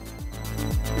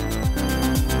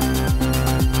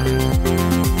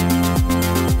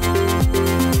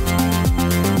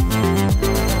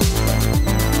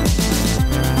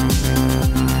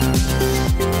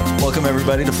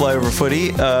everybody, to Fly Over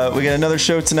Footy. We got another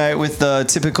show tonight with the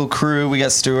typical crew. We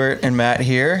got Stuart and Matt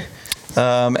here,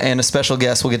 and a special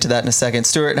guest. We'll get to that in a second.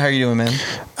 Stuart, how are you doing, man?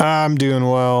 I'm doing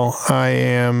well. I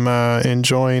am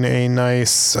enjoying a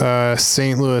nice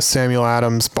St. Louis Samuel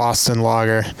Adams Boston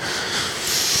lager.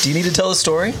 Do you need to tell the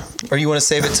story, or do you want to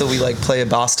save it till we play a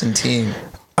Boston team?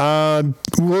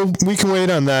 We can wait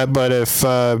on that, but if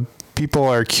people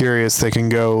are curious, they can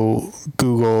go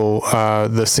Google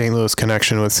the St. Louis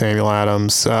connection with Samuel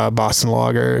Adams Boston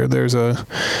lager. There's a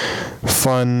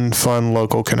fun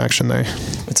local connection there.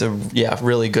 It's a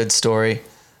really good story.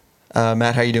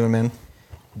 Matt, how you doing, man?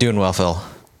 Doing well, Phil.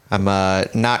 I'm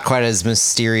not quite as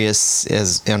mysterious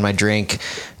as on my drink.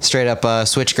 Straight up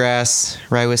switchgrass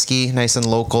rye whiskey, nice and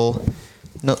local.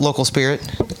 Local spirit.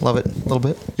 Love it a little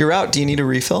bit. You're out. Do you need a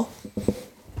refill?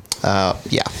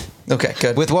 Yeah. Okay,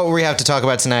 good. With what we have to talk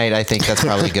about tonight, I think that's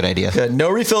probably a good idea. Good. No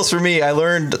refills for me. I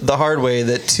learned the hard way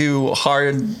that two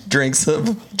hard drinks of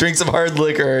hard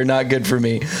liquor are not good for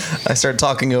me. I start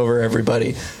talking over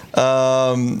everybody.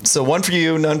 So one for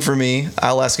you, none for me.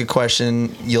 I'll ask a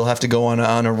question. You'll have to go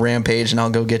on a rampage, and I'll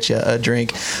go get you a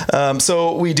drink.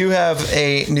 So we do have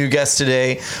a new guest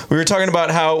today. We were talking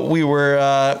about how we were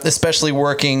especially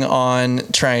working on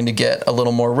trying to get a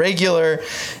little more regular.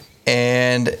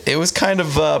 And it was kind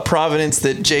of providence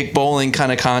that Jake Bowling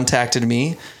kind of contacted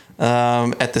me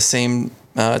at the same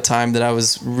time that I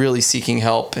was really seeking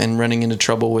help and running into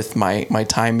trouble with my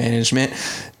time management.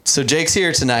 So Jake's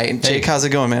here tonight. Jake, how's it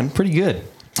going, man? Pretty good.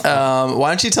 Why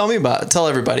don't you tell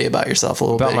everybody about yourself a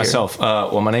little bit? About myself.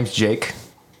 Well, my name's Jake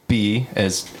B.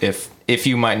 As if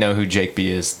you might know who Jake B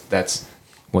is, that's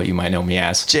what you might know me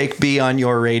as. Jake B on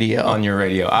your radio. On your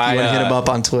radio. You want to hit him up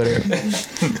on Twitter.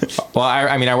 Well,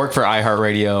 I work for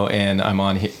iHeartRadio, and I'm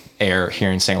on air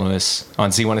here in St. Louis on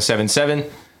Z1077.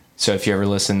 So if you ever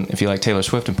listen, if you like Taylor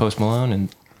Swift and Post Malone,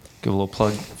 and give a little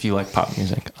plug if you like pop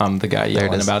music, I'm the guy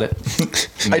yelling about it.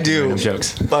 I do.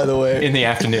 Jokes, by the way. In the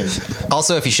afternoon.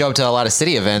 Also, if you show up to a lot of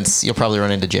city events, you'll probably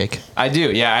run into Jake. I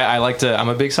do. Yeah, I like to. I'm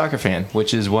a big soccer fan,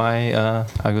 which is why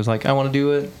I was like, I want to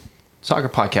do a soccer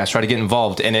podcast, try to get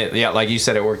involved. And like you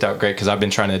said, it worked out great because I've been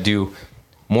trying to do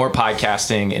more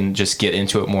podcasting and just get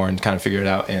into it more and kind of figure it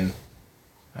out. And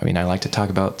I mean, I like to talk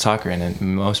about soccer, and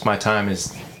most of my time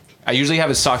is, I usually have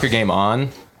a soccer game on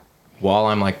while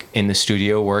I'm in the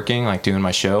studio working, doing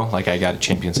my show. I got a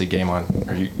Champions League game on,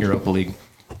 or Europa League.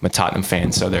 I'm a Tottenham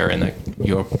fan, so they're in the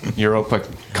Europa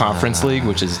Conference League,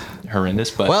 which is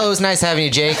horrendous. But well, it was nice having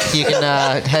you, Jake. You can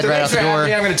head right out the door.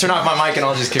 I'm going to turn off my mic and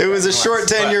I'll just kick. It was a short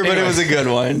tenure, but it was a good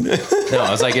one. No,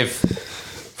 I was like, if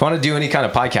you want to do any kind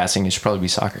of podcasting, it should probably be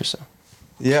soccer. So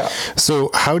yeah. So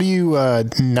how do you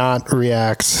not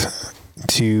react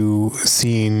to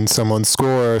seeing someone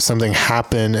score or something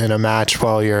happen in a match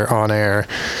while you're on air?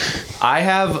 I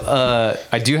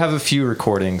do have a few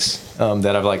recordings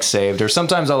that I've saved, or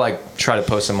sometimes I'll try to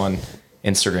post them on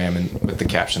Instagram and with the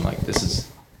caption this is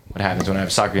what happens when I have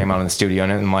a soccer game out in the studio,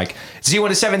 and I'm like,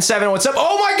 Z1077, what's up?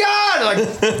 Oh my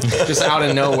god! Just out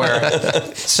of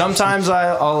nowhere. Sometimes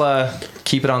I'll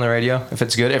keep it on the radio if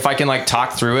it's good. If I can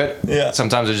talk through it. Yeah.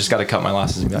 Sometimes I just got to cut my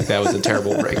losses and be like, that was a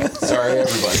terrible break. Sorry,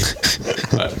 everybody.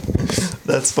 But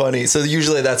that's funny. So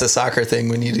usually that's a soccer thing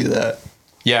when you do that.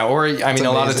 Yeah, or a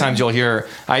lot of times you'll hear,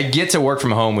 I get to work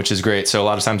from home, which is great. So a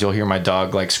lot of times you'll hear my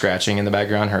dog scratching in the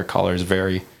background. Her collar is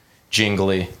very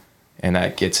jingly, and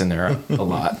that gets in there a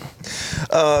lot.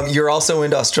 You're also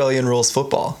into Australian rules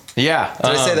football. Yeah. Did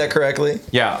I say that correctly?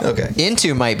 Yeah. Okay.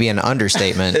 Into might be an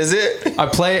understatement. Is it? I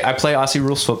play Aussie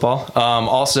rules football.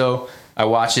 Also, I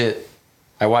watch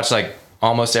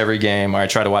almost every game, or I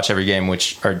try to watch every game,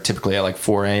 which are typically at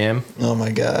 4 a.m. Oh my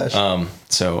gosh.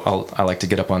 So I like to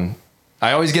get up on.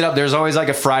 I always get up. There's always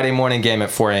a Friday morning game at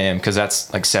 4 a.m. because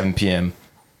that's 7 p.m.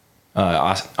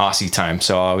 Aussie time.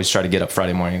 So I always try to get up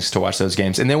Friday mornings to watch those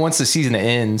games. And then once the season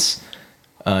ends,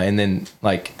 and then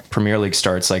Premier League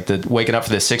starts, the waking up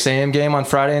for the 6 a.m. game on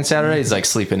Friday and Saturday is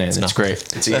sleeping in. It's great.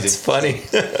 It's easy. That's funny.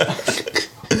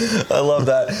 I love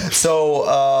that. So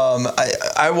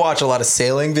I watch a lot of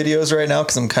sailing videos right now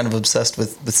because I'm kind of obsessed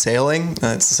with sailing.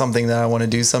 It's something that I want to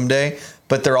do someday.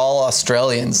 But they're all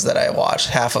Australians that I watch,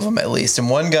 half of them at least. And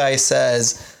one guy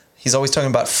says he's always talking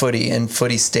about footy and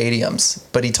footy stadiums,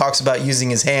 but he talks about using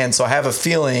his hands. So I have a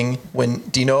feeling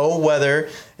do you know whether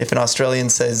if an Australian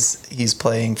says he's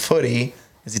playing footy,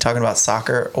 is he talking about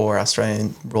soccer or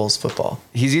Australian rules football?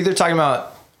 He's either talking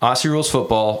about Aussie rules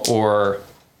football or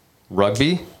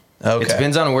rugby. Okay. It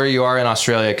depends on where you are in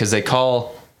Australia, because they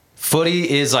call footy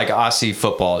is Aussie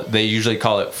football. They usually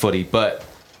call it footy, but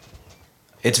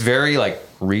it's very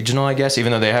regional, I guess,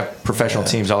 even though they have professional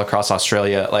teams all across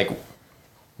Australia.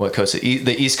 what coast?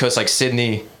 The East Coast, like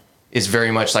Sydney, is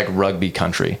very much like rugby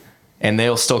country, and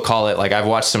they'll still call it like I've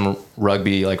watched some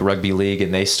rugby, like rugby league,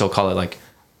 and they still call it like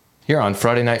here on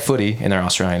Friday Night Footy in their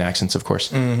Australian accents, of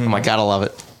course. Mm-hmm. I'm like, Gotta love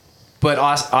it. but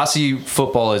Aussie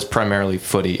football is primarily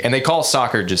footy, and they call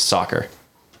soccer just soccer.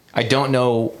 I don't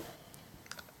know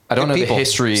the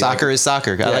history. Soccer is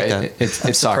soccer. I like that.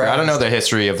 It's soccer. I don't know the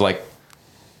history of like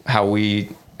how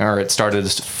it started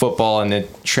as football and then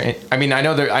I mean, I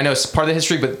know part of the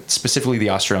history, but specifically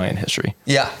the Australian history.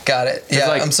 Yeah, got it. Yeah,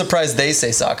 like- I'm surprised they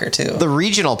say soccer too. The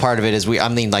regional part of it is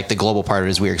like the global part of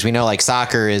it is weird because we know like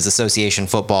soccer is association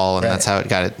football and Right. that's how it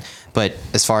got it. But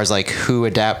as far as like who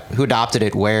adopted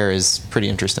it where is pretty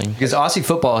interesting. Because Aussie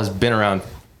football has been around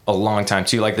a long time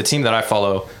too. Like the team that I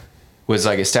follow was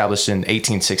like established in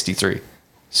 1863.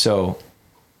 So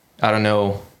I don't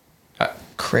know.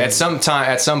 Crazy.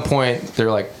 At some point,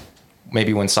 they're like,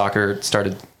 maybe when soccer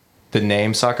started, the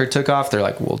name soccer took off. They're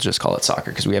like, we'll just call it soccer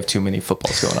because we have too many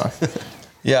footballs going on.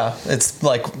 Yeah, it's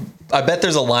like I bet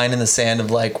there's a line in the sand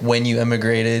of like when you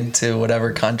immigrated to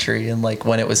whatever country and like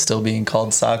when it was still being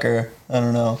called soccer. I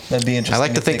don't know. That'd be interesting. I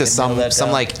like to think that some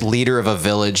down. like leader of a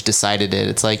village decided it.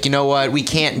 It's like, you know what, we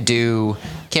can't do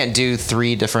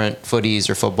 3 different footies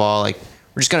or football. Like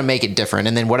we're just gonna make it different.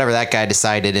 And then whatever that guy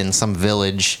decided in some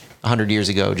village 100 years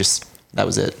ago, just that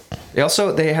was it.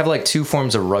 They have like 2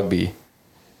 forms of rugby,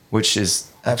 which is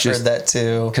I've heard that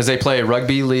too. because they play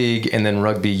rugby league and then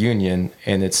rugby union,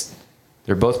 and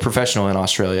they're both professional in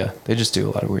Australia. They just do a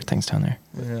lot of weird things down there.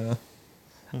 Yeah.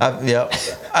 Yep.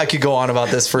 I could go on about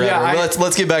this forever. Yeah,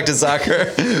 Let's get back to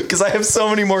soccer because I have so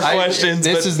many more questions.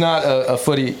 This is not a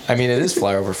footy. I mean, it is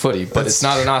flyover footy, but it's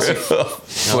not an Aussie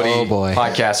footy Oh, boy.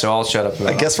 podcast. So I'll shut up.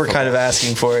 I guess we're kind of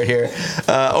asking for it here.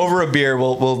 Over a beer,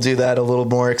 we'll do that a little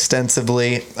more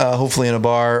extensively, hopefully in a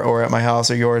bar or at my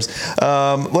house or yours.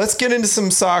 Let's get into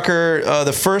some soccer.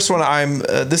 The first one,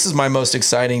 this is my most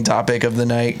exciting topic of the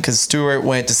night because Stuart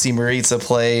went to see Maritza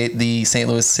play the St.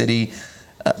 Louis City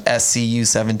SCU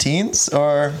 17s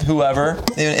or whoever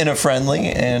in a friendly,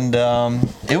 and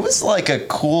it was like a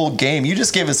cool game. You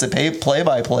just gave us a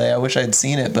play-by-play. I wish I'd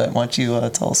seen it, but why don't you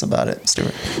tell us about it,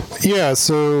 Stuart? Yeah,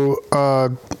 so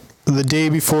the day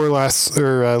before last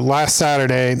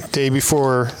Saturday, day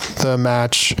before the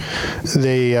match,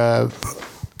 they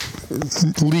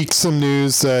leaked some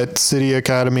news that City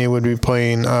Academy would be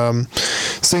playing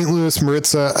St. Louis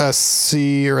Maritza SC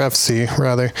or FC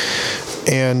rather.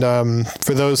 And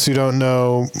for those who don't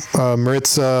know,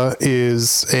 Maritza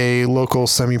is a local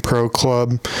semi-pro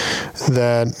club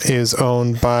that is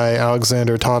owned by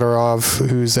Alexander Todorov,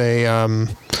 who's a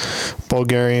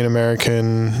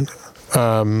Bulgarian-American.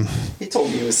 He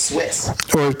told me he was Swiss.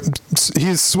 Or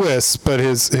he's Swiss, but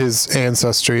his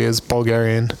ancestry is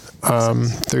Bulgarian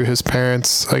through his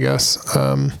parents, I guess.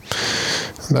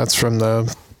 That's from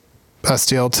the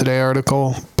STL Today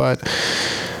article, but.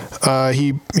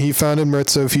 He founded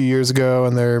Maritza a few years ago,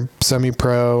 and they're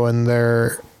semi-pro, and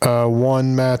they're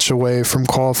 1 match away from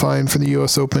qualifying for the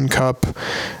U.S. Open Cup,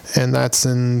 and that's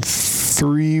in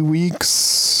 3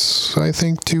 weeks, I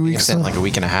think, 2 weeks. In like a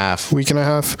week and a half.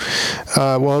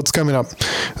 Well, it's coming up.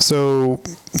 So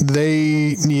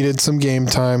they needed some game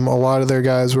time. A lot of their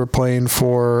guys were playing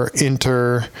for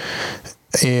Inter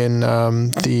in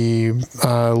the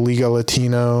Liga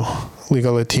Latina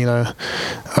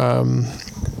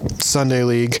Sunday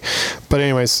League. But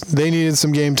anyways, they needed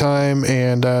some game time,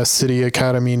 and City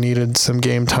Academy needed some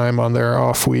game time on their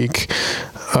off week.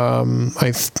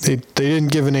 They didn't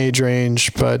give an age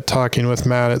range, but talking with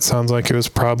Matt, it sounds like it was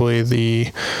probably the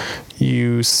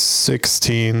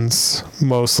U16s,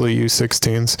 mostly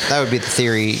U16s. That would be the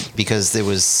theory because it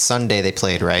was Sunday they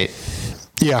played, right?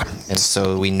 Yeah. And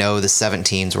so we know the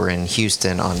 17s were in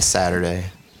Houston on Saturday.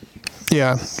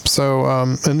 Yeah. So,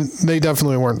 and they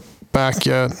definitely weren't back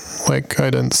yet. Like I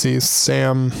didn't see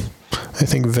Sam. I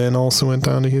think Vin also went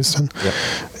down to Houston. Yep.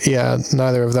 Yeah,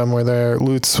 neither of them were there.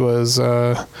 Lutz was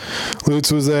there.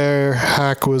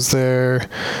 Hack was there.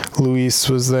 Luis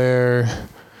was there.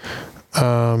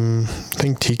 I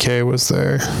think TK was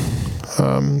there.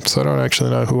 So I don't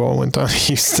actually know who all went down to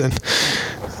Houston.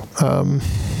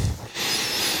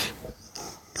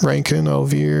 Rankin,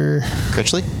 Alvear.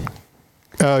 Critchley?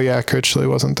 Oh yeah, Critchley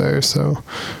wasn't there, so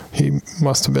he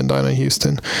must have been down in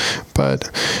Houston. But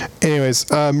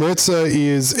anyways, Maritza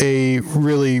is a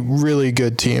really, really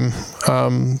good team.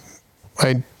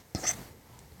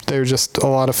 They're just a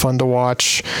lot of fun to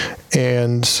watch,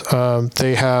 and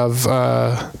they have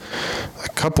a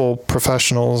couple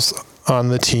professionals on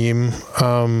the team.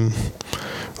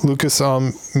 Lucas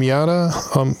Almeida.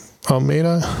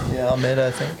 Yeah, Almeida,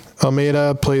 I think.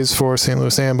 Almeida plays for St.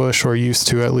 Louis Ambush, or used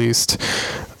to at least.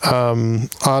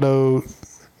 Otto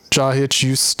Jahic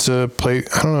used to play.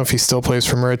 I don't know if he still plays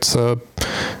for Maritza,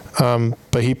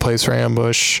 but he plays for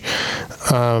Ambush.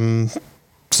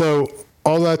 So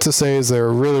all that to say is they're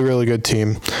a really, really good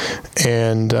team.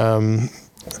 And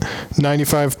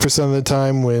 95% of the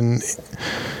time when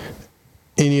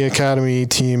any academy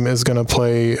team is going to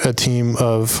play a team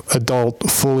of adult,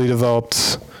 fully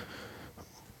developed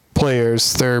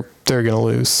players, they're going to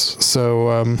lose.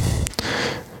 So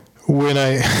when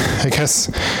I guess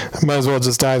I might as well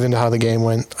just dive into how the game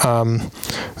went.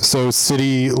 So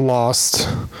City lost,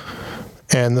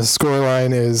 and the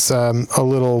scoreline is a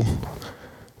little,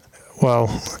 well,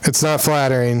 it's not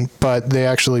flattering, but they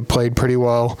actually played pretty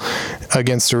well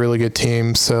against a really good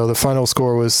team. So the final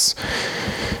score was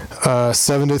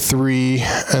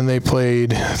 7-3, and they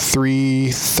played 3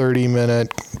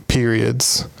 30-minute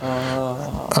periods.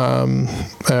 And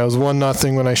it was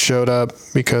 1-0 when I showed up,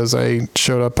 because I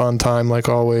showed up on time like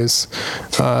always,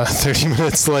 30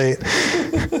 minutes late.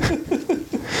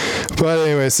 But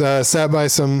anyways, sat by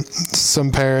some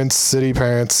parents, City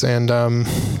parents, and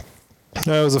it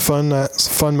was a fun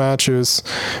match. It was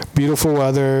beautiful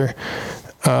weather.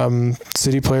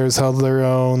 City players held their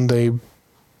own. They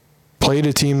played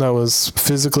a team that was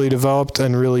physically developed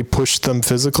and really pushed them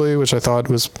physically, which I thought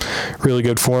was really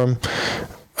good for them.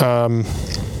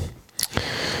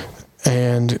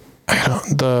 And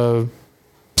the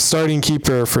starting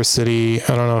keeper for City,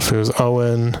 I don't know if it was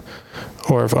Owen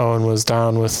or if Owen was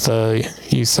down with the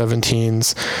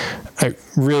U17s. I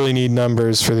really need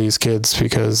numbers for these kids,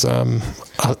 because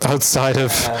outside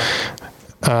of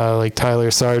like Tyler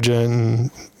Sargent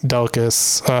and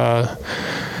Delkus,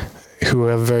 who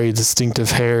have very distinctive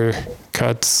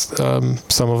haircuts,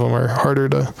 some of them are harder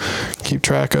to keep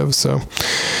track of. So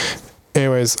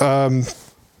anyways,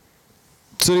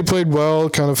 City played well,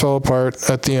 kind of fell apart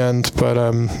at the end, but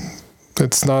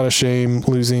it's not a shame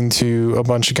losing to a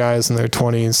bunch of guys in their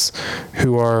 20s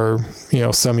who are,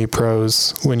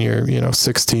 semi-pros when you're,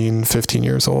 16, 15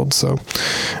 years old. So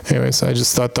anyways, I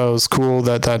just thought that was cool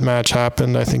that match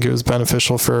happened. I think it was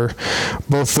beneficial for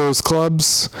both those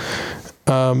clubs.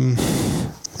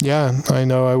 Yeah, I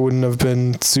know I wouldn't have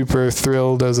been super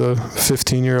thrilled as a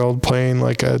 15-year-old playing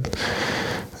like a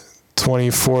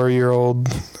 24-year-old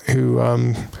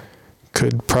who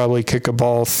could probably kick a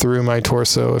ball through my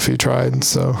torso if he tried.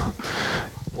 So,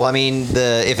 well, I mean,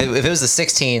 if it was the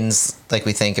 16s like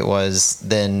we think it was,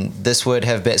 then this would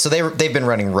have been. So they've been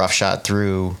running roughshod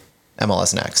through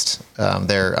MLS Next.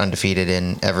 They're undefeated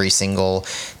in every single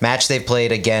match they've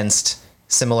played against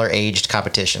similar aged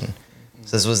competition.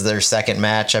 So this was their second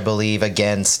match, I believe,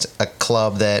 against a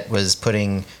club that was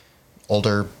putting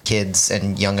older kids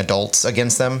and young adults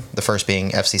against them, the first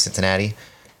being FC Cincinnati.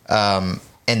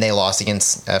 And they lost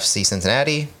against FC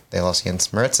Cincinnati. They lost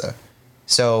against Maritza.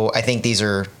 So I think these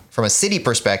are, from a City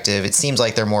perspective, it seems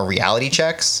like they're more reality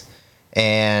checks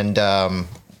and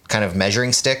kind of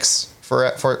measuring sticks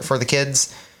for the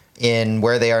kids in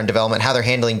where they are in development, how they're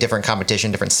handling different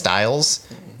competition, different styles.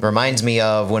 It reminds me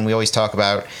of when we always talk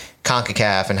about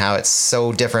CONCACAF and how it's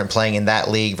so different playing in that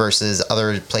league versus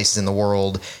other places in the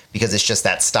world, because it's just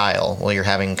that style. Well, you're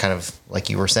having kind of, like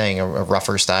you were saying, a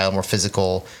rougher style, more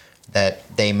physical, that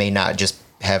they may not just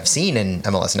have seen in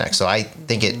MLS Next. So I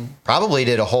think it probably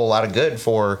did a whole lot of good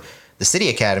for the City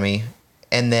Academy.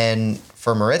 And then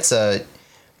for Maritza,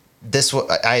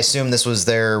 I assume this was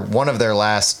one of their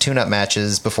last tune-up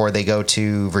matches before they go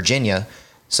to Virginia.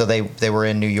 So they were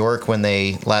in New York when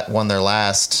they won their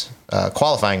last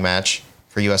qualifying match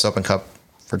for U.S. Open Cup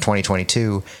for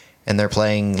 2022, and they're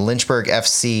playing Lynchburg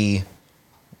FC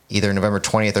either November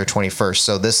 20th or 21st.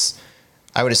 So this,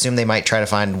 I would assume they might try to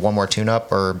find one more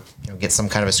tune-up or get some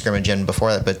kind of a scrimmage in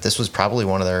before that, but this was probably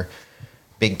one of their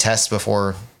big tests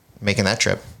before making that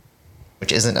trip,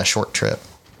 which isn't a short trip.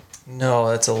 No,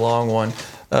 that's a long one.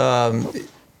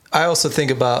 I also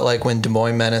think about like when Des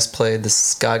Moines Menace played the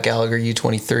Scott Gallagher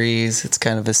U23s. It's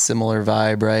kind of a similar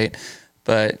vibe, right?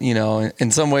 But,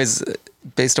 in some ways,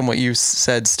 based on what you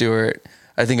said, Stuart,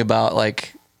 I think about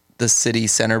like the City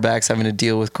center backs having to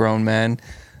deal with grown men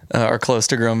or close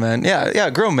to grown men. Yeah,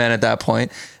 grown men at that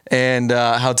point, and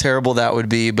how terrible that would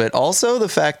be. But also the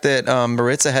fact that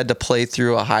Maritza had to play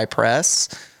through a high press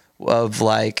of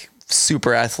like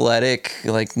super athletic,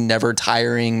 like never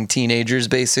tiring teenagers,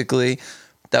 basically.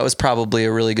 That was probably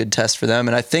a really good test for them.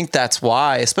 And I think that's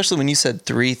why, especially when you said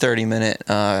 3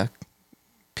 30-minute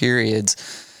periods,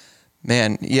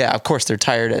 man, yeah, of course they're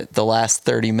tired at the last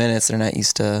 30 minutes. They're not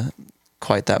used to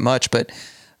quite that much, but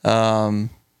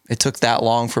it took that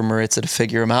long for Maritza to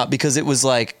figure them out, because it was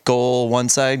like goal one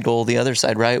side, goal the other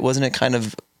side, right? Wasn't it kind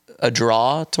of a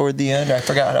draw toward the end? I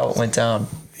forgot how it went down.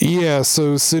 Yeah,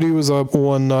 so City was up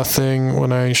 1-0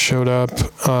 when I showed up,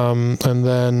 and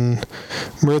then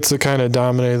Maritza kind of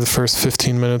dominated the first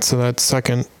 15 minutes of that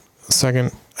second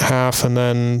half, and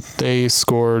then they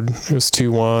scored. It was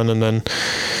 2-1, and then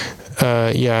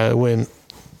it went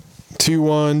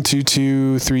 2-1,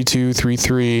 2-2, 3-2,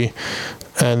 3-3,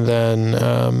 and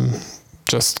then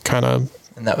just kind of.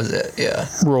 And that was it. Yeah.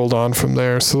 Rolled on from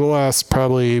there. So the last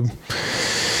probably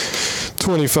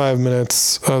 25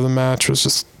 minutes of the match was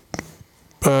just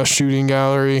a shooting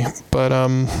gallery, but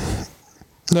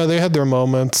no, they had their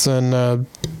moments, and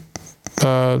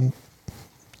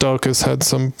Delkas had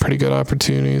some pretty good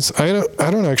opportunities. I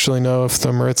don't actually know if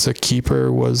the Maritza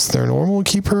keeper was their normal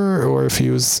keeper or if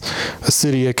he was a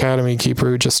City Academy keeper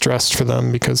who just dressed for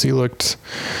them, because he looked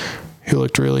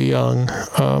really young.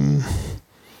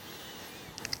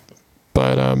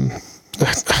 But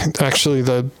actually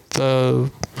the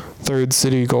third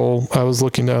City goal, I was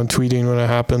looking down tweeting when it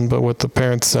happened, but what the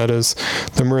parents said is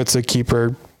the Maritza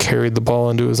keeper carried the ball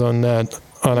into his own net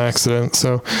on accident.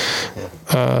 So,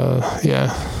 yeah.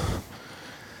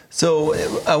 So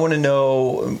I want to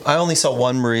know, I only saw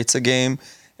one Maritza game,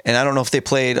 and I don't know if they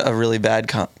played a really bad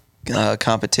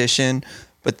competition,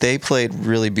 but they played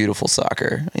really beautiful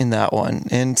soccer in that one.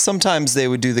 And sometimes they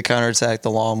would do the counterattack, the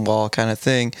long ball kind of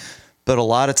thing. But a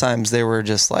lot of times they were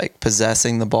just like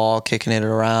possessing the ball, kicking it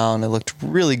around. It looked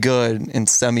really good in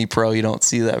semi-pro. You don't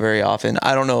see that very often.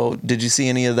 I don't know. Did you see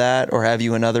any of that, or have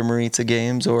you in other Maritza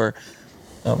games, or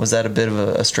was that a bit of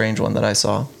a strange one that I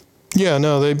saw? Yeah,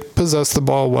 no, they possess the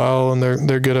ball well, and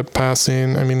they're good at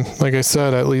passing. I mean, like I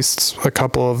said, at least a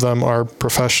couple of them are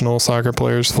professional soccer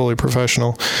players, fully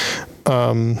professional.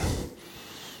 And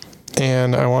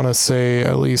I want to say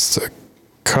at least a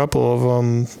couple of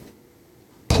them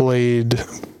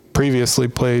previously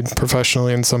played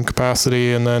professionally in some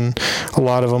capacity, and then a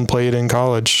lot of them played in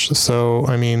college. So,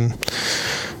 I mean,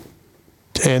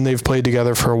 and they've played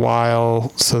together for a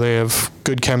while, so they have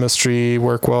good chemistry,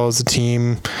 work well as a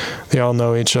team. They all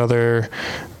know each other,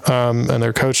 and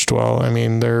they're coached well. I'm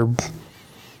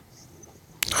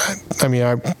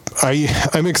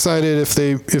excited if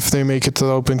they make it to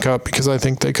the Open Cup, because I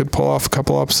think they could pull off a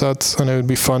couple upsets, and it would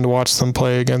be fun to watch them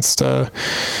play against a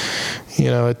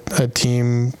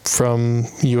team from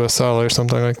USL or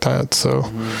something like that. So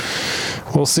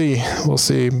we'll see.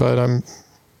 But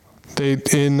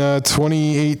in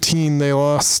 2018 they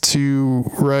lost to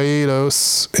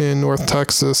Rayados in North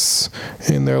Texas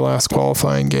in their last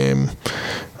qualifying game.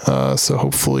 So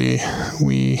hopefully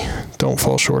we don't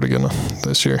fall short again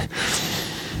this year.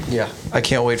 Yeah, I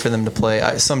can't wait for them to play.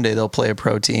 Someday they'll play a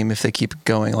pro team if they keep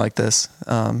going like this,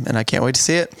 and I can't wait to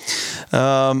see it.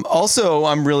 Also,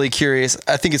 I'm really curious.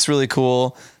 I think it's really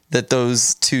cool that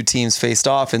those two teams faced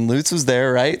off, and Lutz was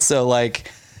there, right? So,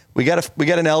 like, we got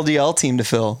an LDL team to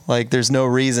fill. Like, there's no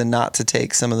reason not to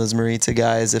take some of those Maritza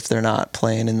guys if they're not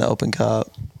playing in the Open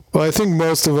Cup. Well, I think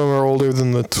most of them are older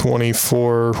than the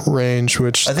 24 range,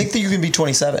 which I think that you can be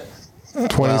 27.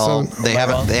 27. Well, they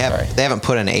haven't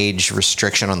put an age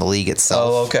restriction on the league itself.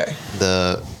 Oh, okay.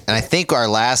 And I think our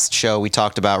last show we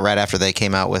talked about right after they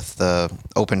came out with the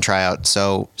open tryout.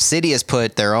 So City has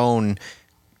put their own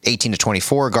 18 to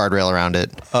 24 guardrail around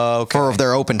it for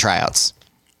their open tryouts.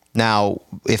 Now,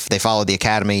 if they follow the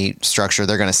academy structure,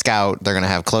 they're going to scout. They're going to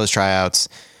have closed tryouts.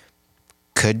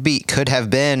 Could have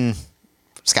been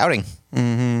scouting.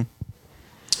 Mm-hmm.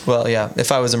 Well, yeah.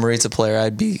 If I was a Maritza player,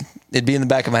 it'd be in the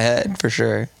back of my head for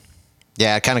sure.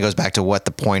 Yeah, it kind of goes back to what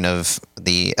the point of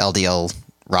the LDL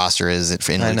roster is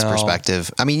in Luke's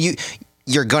perspective. I mean,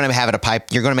 you're going to have it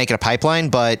you're going to make it a pipeline,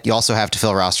 but you also have to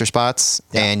fill roster spots,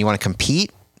 and you want to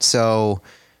compete. So,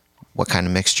 what kind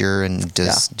of mixture and do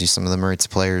some of the Maritza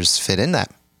players fit in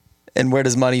that? And where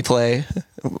does money play?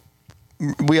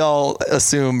 We all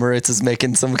assume Maritza's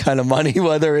making some kind of money,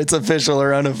 whether it's official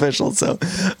or unofficial. So,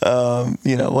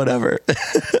 whatever.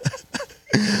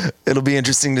 It'll be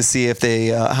interesting to see if they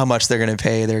how much they're going to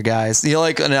pay their guys. And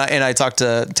I talked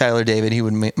to Tyler David. He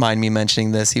wouldn't mind me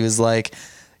mentioning this. He was like,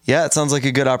 "Yeah, it sounds like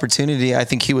a good opportunity. I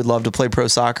think he would love to play pro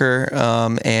soccer,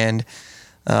 and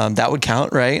that would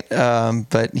count, right?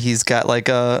 But he's got like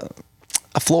a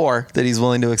floor that he's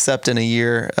willing to accept in a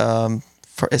year."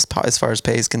 As far as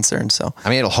pay is concerned. So I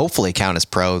mean, it'll hopefully count as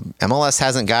pro. MLS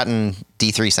hasn't gotten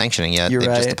D3 sanctioning yet. They've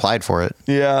just applied for it.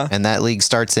 Yeah. And that league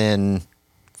starts in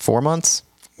 4 months.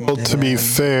 Well, to be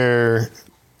fair,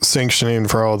 sanctioning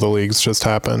for all the leagues just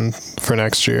happened for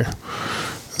next year.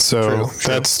 So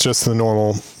that's just the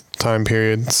normal time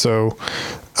period. So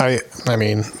I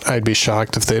mean, I'd be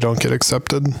shocked if they don't get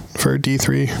accepted for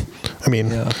D3. I mean,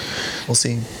 yeah, we'll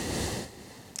see.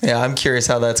 Yeah, I'm curious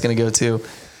how that's going to go too.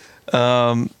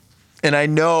 And I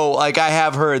know, like, I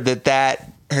have heard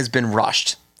that has been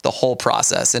rushed, the whole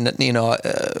process. And,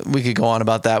 we could go on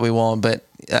about that. We won't, but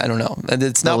I don't know.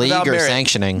 It's not The league without or merit,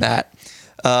 sanctioning? that.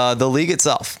 The league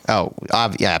itself. Oh,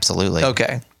 yeah, absolutely.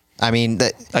 Okay. I mean,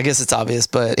 I guess it's obvious,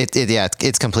 but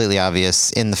it's completely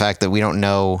obvious in the fact that we don't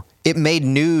know. It made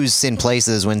news in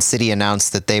places when City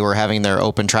announced that they were having their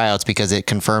open tryouts because it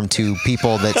confirmed to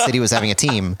people that City was having a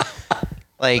team.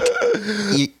 Like,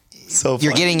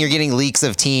 you're getting leaks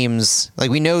of teams.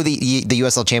 Like, we know the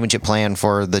USL Championship plan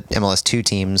for the MLS2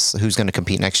 teams, who's going to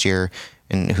compete next year,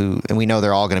 and we know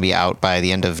they're all going to be out by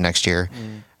the end of next year.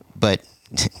 But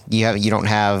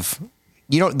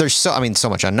there's so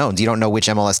much unknowns. You don't know which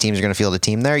MLS teams are going to field a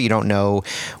team there. You don't know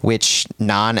which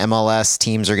non-MLS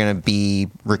teams are going to be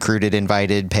recruited,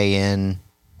 invited, pay in,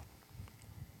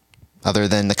 other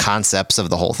than the concepts of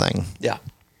the whole thing. yeah.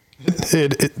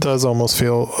 It does almost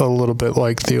feel a little bit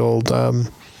like the old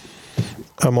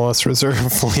MLS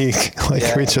Reserve League. Like,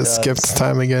 Yeah, we it just does. skipped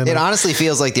time again. It honestly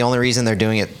feels like the only reason they're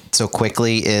doing it so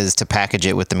quickly is to package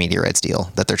it with the media rights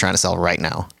deal that they're trying to sell right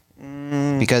now.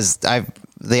 Because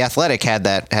The Athletic had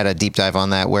a deep dive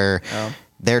on that where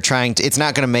they're trying to. It's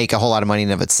not going to make a whole lot of money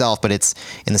in of itself, but it's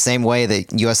in the same way that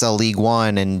USL League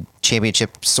One and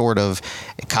Championship sort of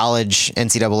college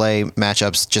NCAA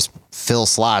matchups just fill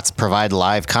slots, provide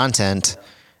live content.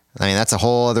 I mean, that's a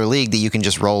whole other league that you can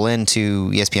just roll into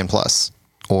ESPN Plus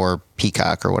or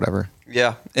Peacock or whatever.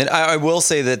 Yeah, and I will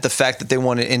say that the fact that they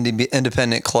wanted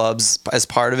independent clubs as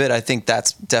part of it, I think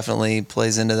that's definitely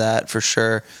plays into that for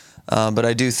sure. But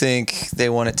I do think they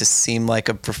want it to seem like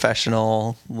a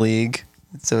professional league,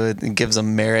 so it gives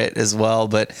them merit as well.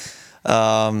 But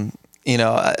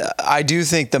I do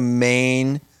think the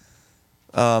main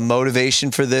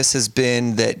motivation for this has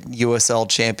been that USL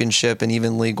Championship and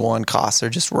even League One costs are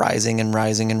just rising and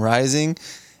rising and rising.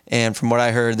 And from what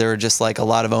I heard, there are just like a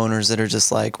lot of owners that are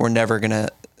just like, we're never going to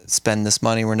spend this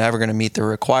money. We're never going to meet the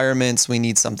requirements. We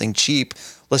need something cheap.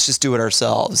 Let's just do it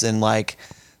ourselves. And like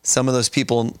some of those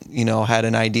people, had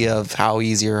an idea of how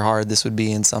easy or hard this would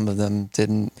be, and some of them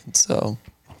didn't. So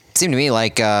It seemed to me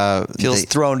like feels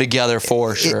thrown together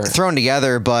for sure. Thrown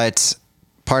together, but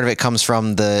part of it comes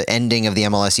from the ending of the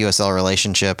MLS USL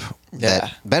relationship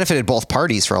that benefited both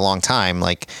parties for a long time.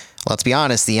 Like, let's be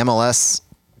honest, the MLS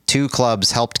two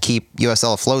clubs helped keep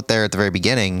USL afloat there at the very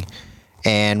beginning,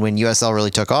 and when USL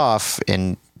really took off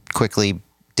and quickly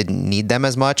didn't need them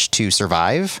as much to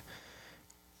survive,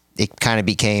 it kind of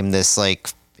became this, like,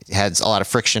 it had a lot of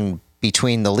friction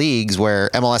between the leagues where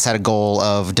MLS had a goal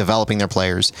of developing their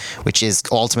players, which is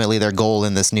ultimately their goal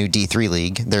in this new D3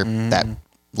 league. They're that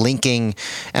linking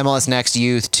MLS Next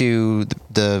Youth to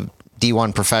the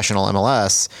D1 professional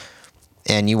MLS,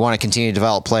 and you want to continue to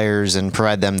develop players and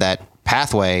provide them that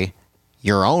pathway,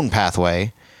 your own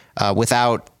pathway,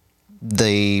 without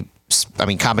the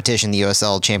competition the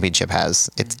USL Championship has.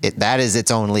 That is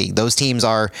its own league. Those teams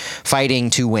are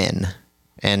fighting to win,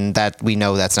 and that we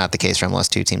know that's not the case for MLS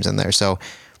 2 teams in there. So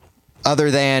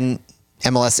other than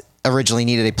MLS originally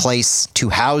needed a place to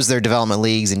house their development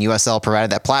leagues and USL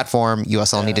provided that platform,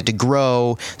 USL needed to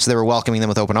grow, so they were welcoming them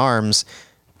with open arms.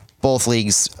 Both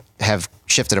leagues have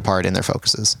shifted apart in their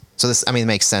focuses. So this, it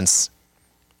makes sense.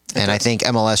 And I think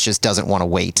MLS just doesn't want to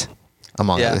wait,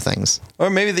 among other things. Or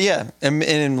maybe, and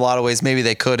in a lot of ways, maybe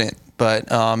they couldn't. But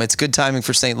it's good timing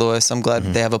for St. Louis. I'm glad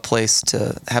that they have a place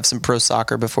to have some pro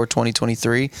soccer before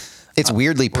 2023. It's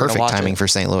weirdly perfect timing for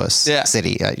St. Louis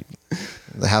City.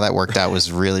 How that worked out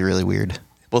was really, really weird.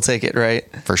 We'll take it, right?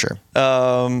 For sure.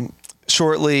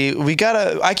 Shortly,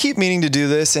 I keep meaning to do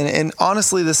this, and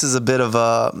honestly, this is a bit of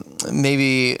a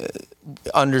maybe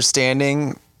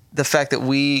understanding the fact that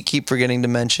we keep forgetting to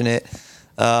mention it.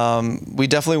 We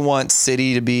definitely want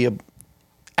City to be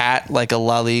at like a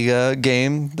La Liga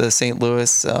game. The St.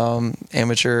 Louis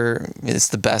amateur, it's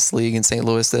the best league in St.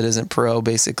 Louis that isn't pro,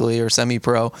 basically, or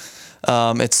semi-pro.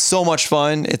 It's so much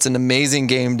fun. It's an amazing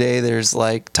game day. There's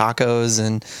like tacos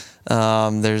and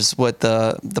there's what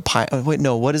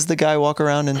what does the guy walk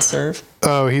around and serve?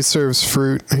 Oh, he serves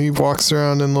fruit. He walks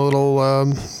around in the little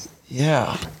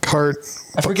cart.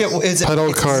 I forget. Is it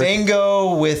pedal cart.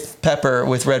 Mango with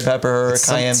red pepper or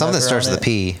cayenne something that pepper starts on with a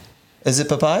P. Is it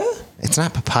papaya? It's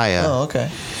not papaya. Oh, okay.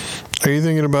 Are you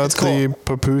thinking about the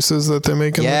pupusas that they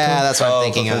make in the tent? That's what I'm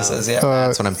thinking of.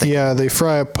 That's what I'm thinking. Yeah, they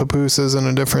fry up pupusas in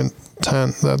a different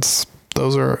tent.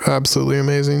 Those are absolutely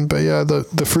amazing. But yeah,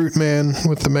 the fruit man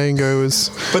with the mango is.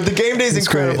 But the game day is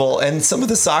incredible, great. And some of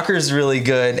the soccer is really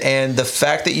good. And the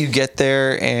fact that you get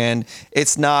there, and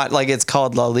it's not like it's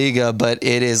called La Liga, but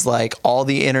it is like all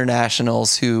the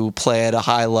internationals who play at a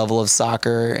high level of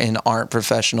soccer and aren't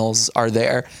professionals are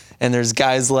there. And there's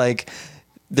guys like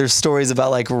there's stories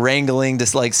about like wrangling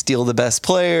to like steal the best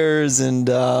players, and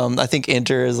I think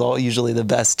Inter is usually the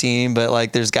best team, but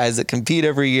like there's guys that compete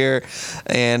every year,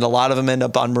 and a lot of them end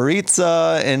up on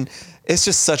Maritza, and it's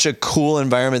just such a cool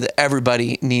environment that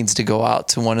everybody needs to go out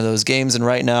to one of those games. And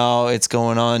right now it's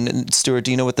going on. And Stuart,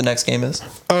 do you know what the next game is?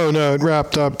 Oh no, it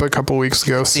wrapped up a couple weeks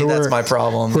ago. See, that's my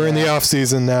problem. We're in the off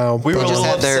season now. We were a little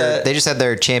upset. They just had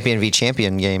their champion v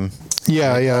champion game.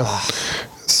 Yeah.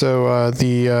 So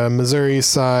the Missouri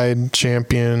side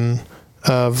champion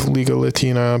of Liga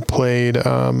Latina played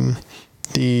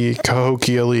the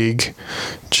Cahokia League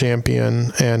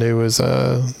champion, and it was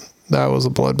that was a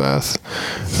bloodbath.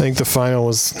 I think the final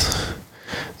was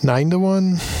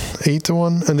 9-1,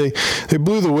 8-1, and they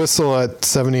blew the whistle at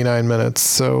 79 minutes.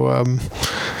 So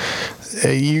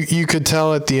you could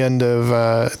tell at the end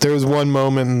of there was one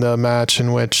moment in the match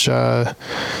in which I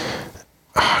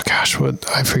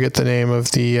forget the name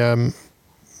of the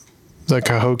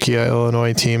Cahokia,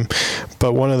 Illinois team,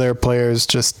 but one of their players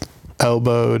just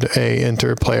elbowed a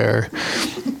Inter player.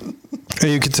 And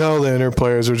you could tell the Inter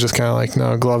players were just kind of like,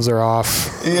 no, gloves are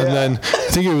off. Yeah. And then I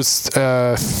think it was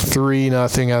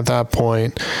 3-0 at that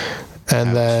point,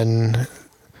 and then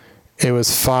it was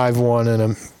 5-1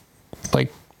 in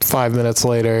like 5 minutes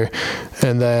later,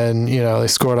 and then they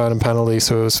scored on a penalty,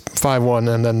 so it was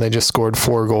 5-1, and then they just scored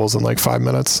 4 goals in like 5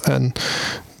 minutes, and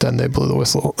then they blew the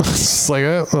whistle. It's like,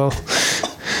 oh, well.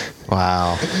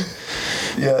 Wow.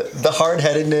 Yeah, the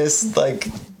hard-headedness, like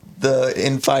the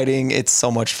infighting, it's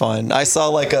so much fun. I saw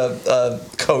like a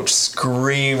coach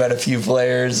scream at a few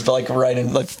players, like right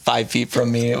in like 5 feet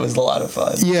from me. It was a lot of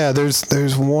fun. Yeah,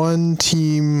 there's one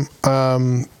team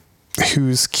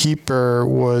whose keeper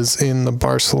was in the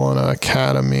Barcelona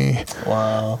academy.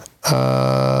 Wow.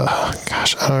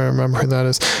 Gosh, I don't remember who that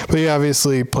is, but he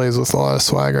obviously plays with a lot of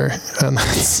swagger, and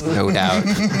that's no doubt.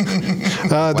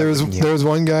 There was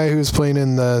one guy who was playing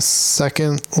in the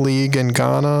second league in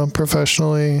Ghana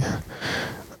professionally.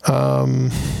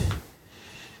 Of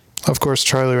course,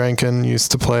 Charlie Rankin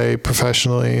used to play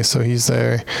professionally, so he's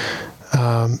there.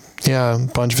 A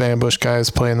bunch of ambush guys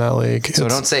play in that league. So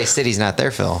don't say City's not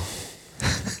there, Phil.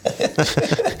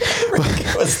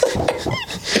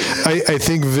 I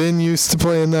think Vin used to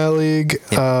play in that league.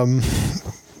 Yep.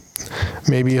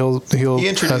 Maybe he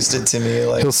introduced it to me.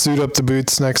 Like, he'll suit up the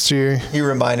boots next year. He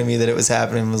reminded me that it was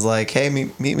happening. Was like, hey,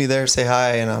 meet me there, say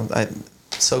hi, and I'm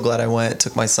so glad I went.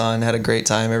 Took my son, had a great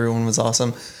time. Everyone was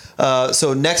awesome.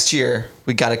 So next year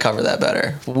we got to cover that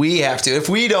better. We have to. If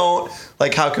we don't,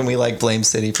 like, how can we like blame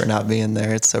City for not being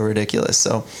there? It's so ridiculous.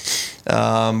 So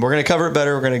we're gonna cover it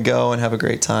better. We're gonna go and have a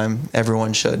great time.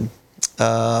 Everyone should.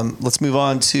 Let's move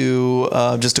on to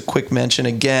just a quick mention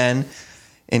again.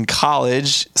 In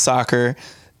college soccer,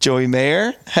 Joey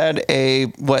Mayer had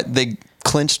they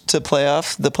clinched the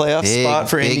playoff spot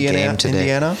for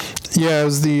Indiana. Yeah, it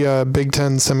was the Big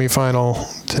Ten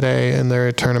semifinal today in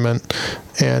their tournament,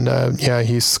 and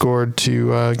he scored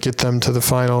to get them to the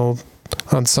final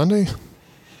on Sunday.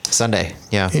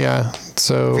 Yeah.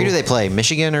 So who do they play?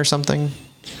 Michigan or something?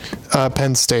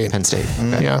 Penn State. Okay.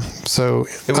 Yeah. So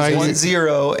it was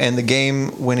 1-0, and the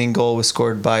game-winning goal was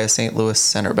scored by a St. Louis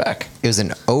center back. It was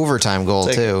an overtime goal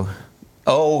too.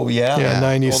 Oh yeah. Yeah,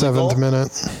 97th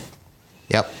minute.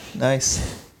 Yep. Nice.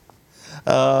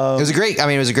 It was a great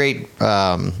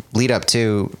lead up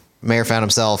to Mayer found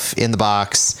himself in the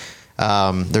box.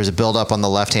 There's a build up on the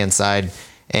left hand side,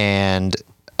 and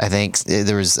I think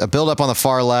there was a build up on the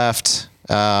far left.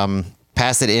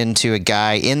 Passed it into a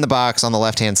guy in the box on the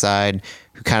left hand side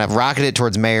who kind of rocketed it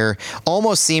towards Mayer.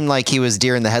 Almost seemed like he was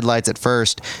deer in the headlights at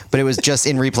first, but it was just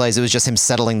in replays. It was just him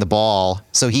settling the ball.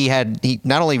 So he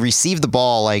not only received the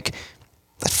ball like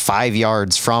 5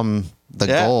 yards from the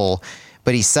goal,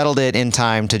 but he settled it in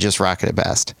time to just rocket it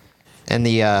past. And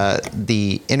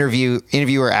the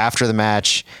interviewer after the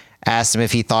match asked him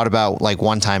if he thought about like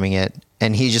one-timing it,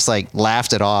 and he just like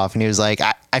laughed it off, and he was like,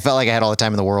 I felt like I had all the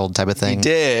time in the world type of thing. He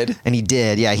did. And he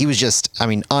did. Yeah, he was just,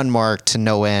 unmarked to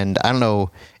no end. I don't know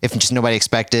if just nobody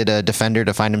expected a defender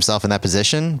to find himself in that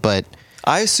position, but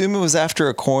I assume it was after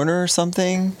a corner or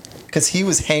something, because he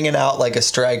was hanging out like a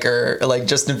striker, like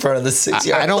just in front of the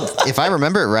 6-yard line. If I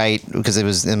remember it right, because it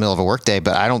was in the middle of a workday,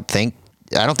 but I don't think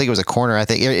it was a corner. I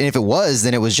think, and if it was,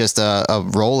 then it was just a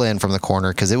roll in from the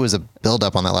corner, because it was a build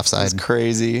up on that left side. It's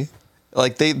crazy.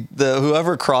 Like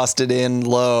whoever crossed it in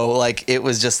low, like it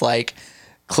was just like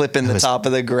clipping the top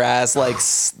of the grass, like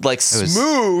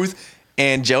smooth.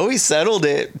 And Joey settled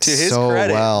it to his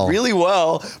credit really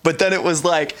well. But then it was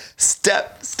like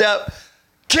step,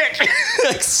 kick,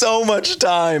 like so much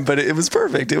time. But it was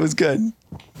perfect. It was good.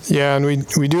 Yeah, and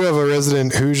we do have a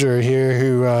resident Hoosier here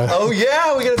who Oh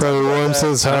yeah, we got to probably warms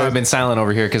his I know I've heart. been silent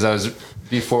over here because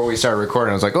before we started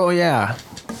recording, I was like, oh yeah,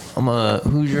 I'm a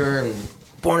Hoosier and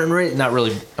born and raised. Not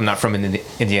really. I'm not from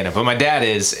Indiana, but my dad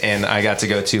is, and I got to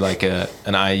go to like an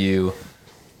IU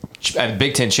a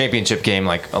Big Ten championship game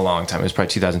like a long time. It was probably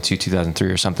 2002,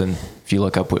 2003 or something. If you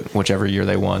look up whichever year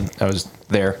they won, I was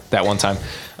there that one time.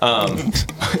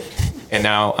 And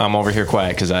now I'm over here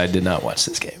quiet because I did not watch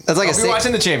this game. That's like I'll be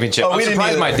watching the championship. Oh, I'm we didn't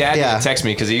surprised either. my dad Yeah. didn't text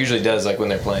me because he usually does like when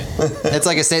they're playing. It's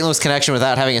like a St. Louis connection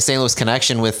without having a St. Louis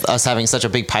connection with us having such a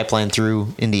big pipeline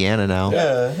through Indiana now.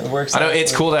 Yeah, it works. I know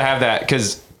it's cool to have that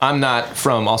because I'm not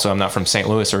from St.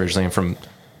 Louis originally. I'm from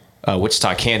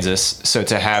Wichita, Kansas. So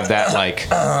to have that, like,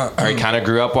 I kind of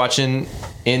grew up watching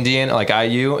Indiana, like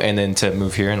IU, and then to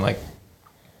move here and like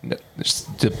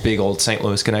just the big old St.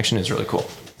 Louis connection is really cool.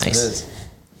 Nice.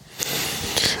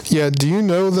 Yeah, do you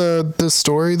know the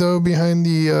story though behind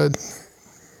the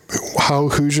how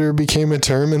Hoosier became a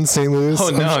term in St. Louis? Oh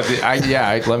no,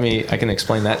 I can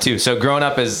explain that too. So growing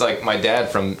up as like my dad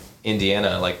from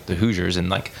Indiana, like the Hoosiers, and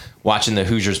like watching the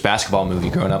Hoosiers basketball movie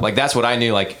growing up, like that's what I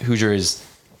knew. Like Hoosier is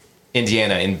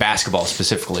Indiana in basketball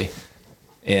specifically,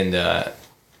 and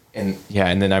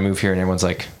then I move here and everyone's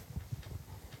like,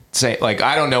 say like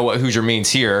I don't know what Hoosier means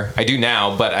here. I do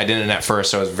now, but I didn't at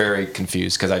first, so I was very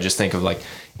confused because I just think of like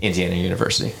Indiana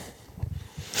University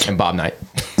and Bob Knight.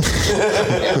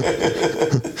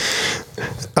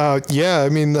 Yeah, I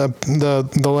mean the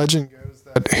legend goes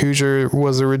that Hoosier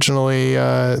was originally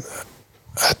a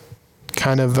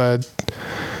kind of a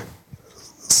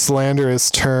slanderous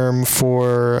term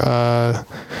for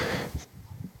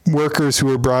workers who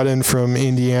were brought in from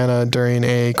Indiana during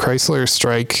a Chrysler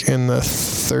strike in the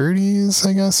 30s,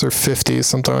 I guess, or 50s,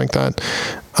 something like that.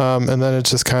 And then it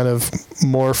just kind of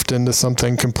morphed into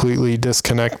something completely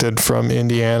disconnected from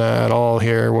Indiana at all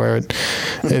here, where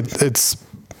it's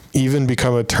even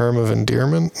become a term of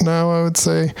endearment now, I would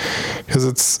say,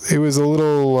 because it was a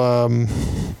little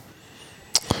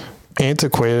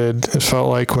antiquated, it felt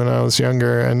like, when I was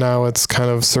younger, and now it's kind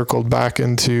of circled back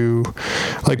into,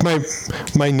 like,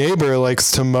 my neighbor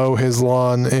likes to mow his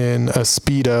lawn in a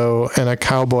Speedo and a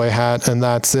cowboy hat, and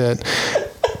that's it.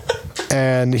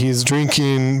 And he's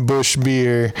drinking Busch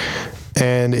beer,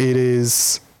 and it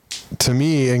is, to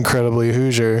me, incredibly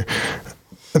Hoosier.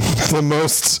 The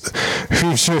most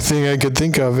Hoosier thing I could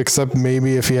think of, except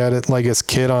maybe if he had it like his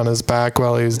kid on his back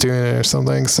while he was doing it or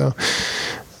something. So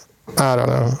I don't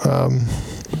know.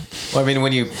 Well, I mean,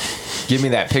 when you give me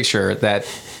that picture, that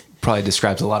probably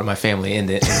describes a lot of my family in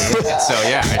it. So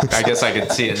yeah, I guess I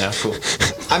could see it now. Cool.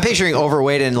 I'm picturing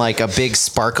overweight in like a big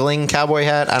sparkling cowboy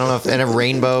hat. I don't know if in a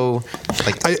rainbow.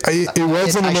 Like it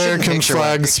was an I shouldn't American picture my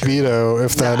flag picture. Speedo,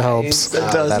 if that helps.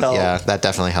 That does help. Yeah, that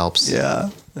definitely helps. Yeah,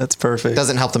 that's perfect.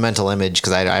 Doesn't help the mental image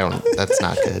because I don't. That's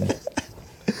not good.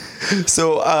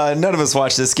 So none of us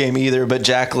watched this game either, but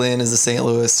Jack Lynn is a St.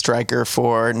 Louis striker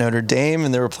for Notre Dame,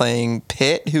 and they were playing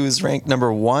Pitt, who is ranked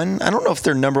number 1. I don't know if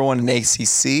they're number 1 in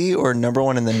ACC or number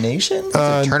 1 in the nation.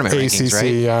 Tournament ACC, rankings,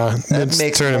 right? yeah. That It's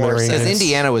makes tournament more sense. Because rankings.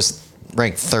 Indiana was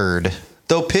ranked 3rd.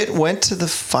 Though Pitt went to the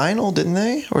final, didn't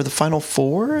they? Or the Final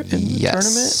Four in the tournament?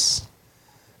 Yes.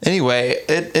 Anyway,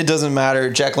 it doesn't matter.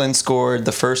 Jack Lynn scored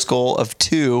the first goal of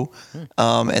 2,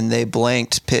 and they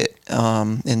blanked Pitt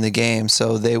in the game.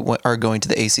 So they are going to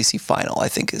the ACC final, I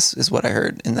think is what I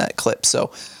heard in that clip. So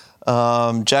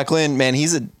Jack Lynn, man,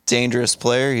 he's a dangerous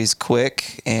player. He's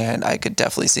quick, and I could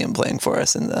definitely see him playing for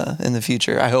us in the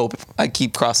future. I hope. I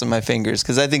keep crossing my fingers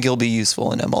because I think he'll be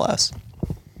useful in MLS.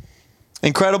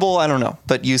 Incredible, I don't know,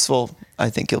 but useful, I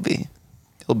think he'll be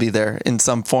there in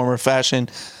some form or fashion.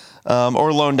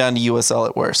 Or loaned down to USL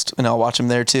at worst, and I'll watch him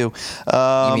there too.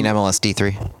 You mean MLS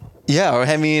D3? Yeah, or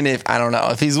I mean, if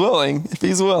he's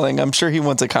willing, I'm sure he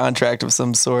wants a contract of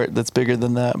some sort that's bigger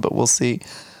than that, but we'll see.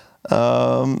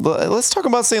 Let's talk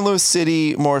about St. Louis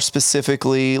City more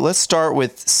specifically. Let's start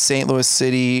with St. Louis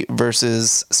City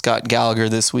versus Scott Gallagher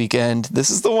this weekend. This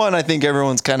is the one I think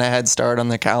everyone's kind of head start on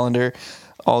the calendar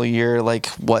all year, like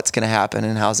what's going to happen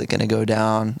and how's it going to go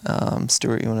down.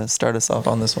 Stuart, you want to start us off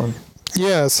on this one?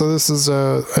 Yeah, so this is,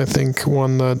 I think,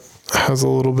 one that has a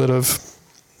little bit of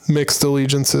mixed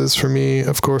allegiances for me.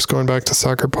 Of course, going back to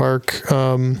Soccer Park.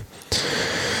 And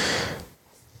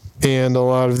a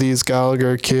lot of these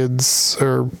Gallagher kids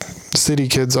or City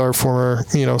kids are former,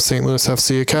 St. Louis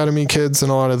FC Academy kids,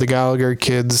 and a lot of the Gallagher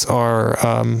kids are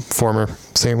former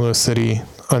St. Louis City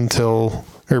or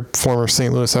former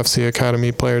St. Louis FC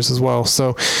Academy players as well.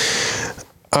 So,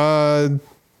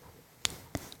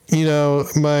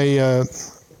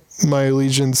 my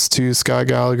allegiance to Scott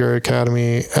Gallagher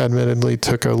Academy admittedly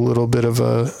took a little bit of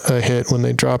a hit when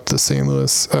they dropped the St.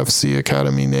 Louis FC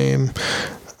Academy name.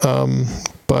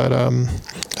 But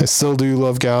I still do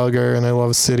love Gallagher, and I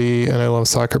love City, and I love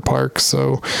Soccer Park.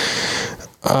 So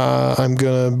I'm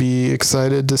going to be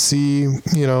excited to see,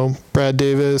 Brad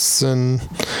Davis and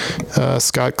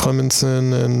Scott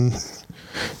Clemenson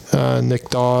and Nick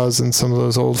Dawes and some of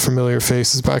those old familiar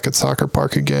faces back at Soccer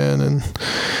Park again, and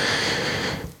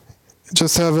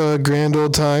just have a grand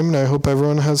old time. And I hope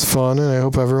everyone has fun, and I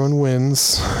hope everyone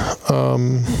wins.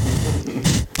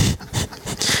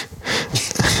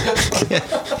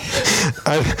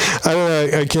 I don't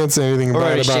know. I can't say anything Or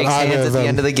bad about shakes either hands of at the them.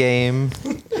 end of the game.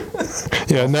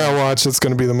 Yeah, now watch. It's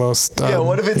going to be the most.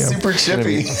 What if it's super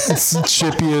chippy? It's the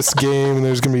chippiest game, and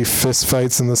there's going to be fist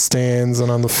fights in the stands and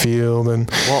on the field,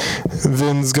 and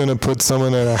Vin's going to put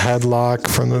someone in a headlock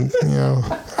from the,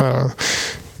 I don't know.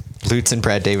 Lutz and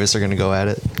Brad Davis are going to go at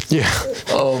it. Yeah.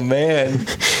 Oh man.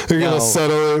 They're going to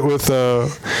settle it with a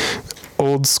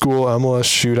old school MLS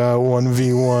shootout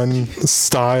 1v1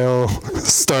 style,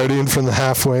 starting from the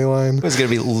halfway line. It was going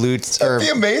to be Lutz or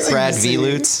That'd be amazing Brad to v. see.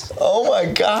 Lutz. Oh my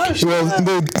gosh. Well,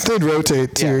 they'd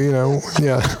rotate too,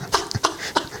 Yeah.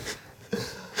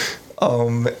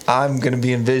 I'm gonna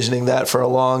be envisioning that for a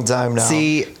long time now.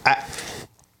 See,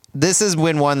 this is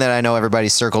one that I know everybody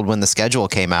circled when the schedule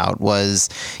came out. Was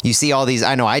you see all these?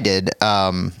 I know I did.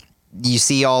 You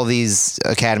see all these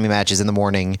academy matches in the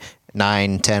morning,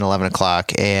 9, 10, 11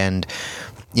 o'clock, and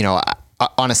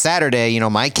on a Saturday,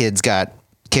 my kids got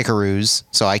kickaroos,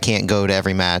 so I can't go to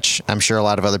every match. I'm sure a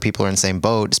lot of other people are in the same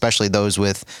boat, especially those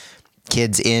with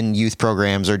kids in youth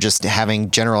programs or just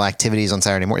having general activities on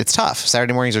Saturday morning. It's tough.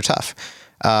 Saturday mornings are tough.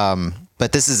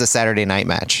 But this is a Saturday night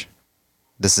match.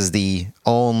 This is the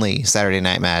only Saturday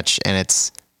night match, and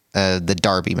it's the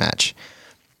derby match.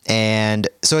 And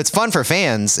so it's fun for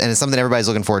fans, and it's something everybody's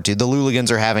looking forward to. The Luligans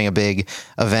are having a big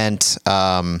event,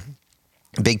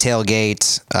 big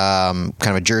tailgate, kind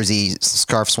of a jersey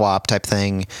scarf swap type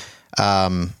thing,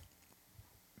 tall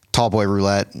boy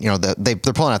roulette. They're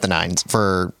pulling out the nines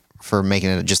for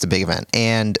making it just a big event,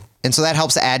 and so that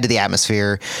helps add to the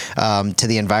atmosphere, to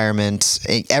the environment.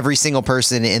 Every single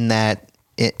person in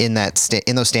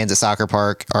those stands at Soccer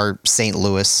Park are St.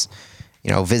 Louis,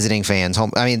 visiting fans.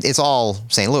 Home. I mean, it's all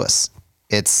St. Louis.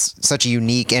 It's such a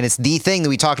unique, and it's the thing that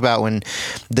we talked about when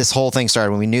this whole thing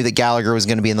started, when we knew that Gallagher was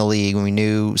going to be in the league, when we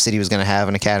knew City was going to have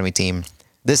an academy team.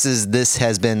 This is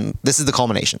the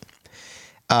culmination.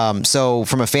 So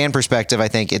from a fan perspective, I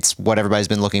think it's what everybody's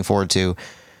been looking forward to.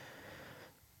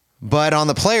 But on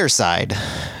the player side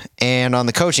and on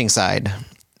the coaching side,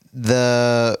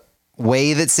 the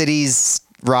way that City's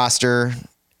roster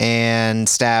and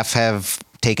staff have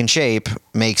taken shape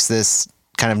makes this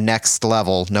kind of next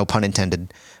level, no pun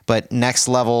intended, but next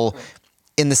level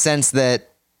in the sense that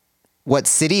what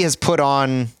City has put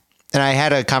on, and I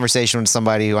had a conversation with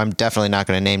somebody who I'm definitely not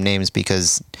going to name names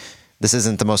because this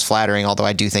isn't the most flattering, although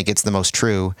I do think it's the most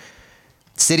true.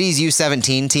 City's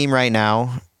U17 team right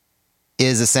now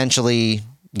is essentially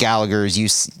Gallagher's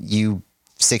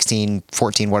U16,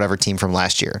 14, whatever team from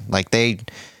last year. Like the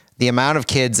amount of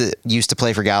kids that used to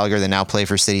play for Gallagher that now play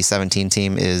for City's 17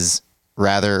 team is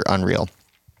rather unreal.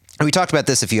 And we talked about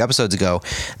this a few episodes ago,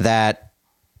 that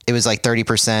it was like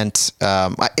 30%.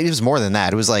 It was more than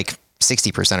that. It was like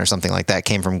 60% or something like that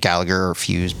came from Gallagher or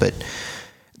Fuse. But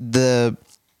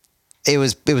it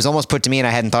was almost put to me, and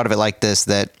I hadn't thought of it like this,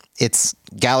 that it's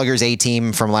Gallagher's A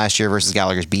team from last year versus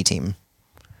Gallagher's B team.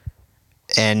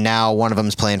 And now one of them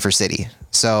is playing for City.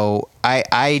 So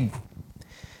I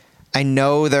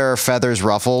know there are feathers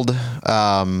ruffled,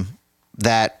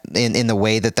 that in the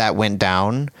way that went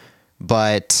down,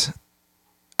 but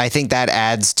I think that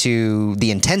adds to the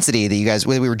intensity that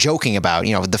we were joking about,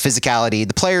 the physicality,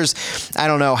 the players. I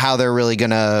don't know how they're really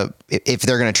if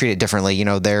they're going to treat it differently.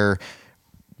 They're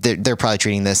probably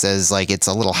treating this as like it's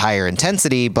a little higher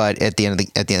intensity, but at the end of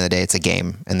the day, it's a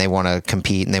game, and they want to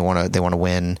compete and they want to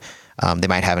win. They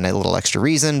might have a little extra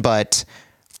reason, but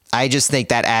I just think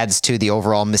that adds to the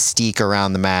overall mystique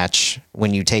around the match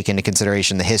when you take into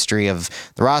consideration the history of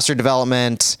the roster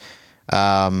development,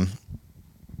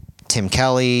 Tim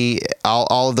Kelly,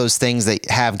 all of those things that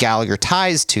have Gallagher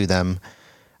ties to them,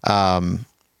 in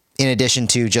addition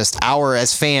to just our,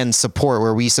 as fans, support,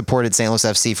 where we supported St. Louis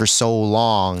FC for so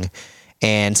long,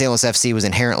 and St. Louis FC was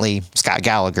inherently Scott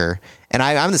Gallagher. And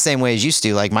I'm the same way as you,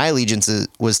 Stu. Like, my allegiance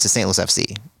was to St. Louis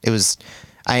FC. It was,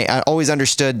 I always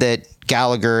understood that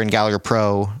Gallagher and Gallagher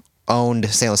Pro owned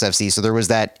St. Louis FC, so there was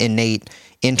that innate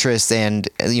interest. And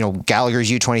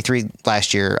Gallagher's U23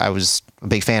 last year, I was a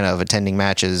big fan of, attending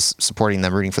matches, supporting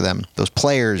them, rooting for them. Those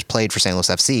players played for St. Louis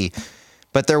FC.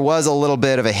 But there was a little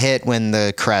bit of a hit when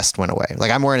the crest went away.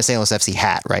 Like, I'm wearing a St. Louis FC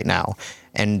hat right now,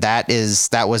 and that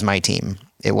was my team.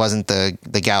 It wasn't the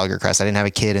Gallagher crest. I didn't have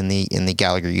a kid in the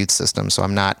Gallagher youth system, so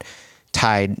I'm not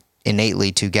tied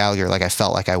innately to Gallagher like I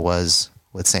felt like I was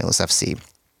with St. Louis FC.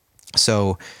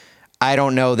 So I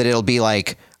don't know that it'll be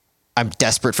like I'm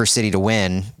desperate for City to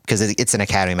win, because it's an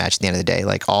academy match at the end of the day.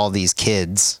 Like, all these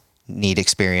kids need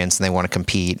experience and they want to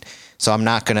compete. So I'm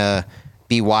not going to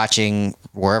be watching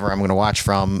wherever I'm going to watch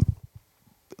from,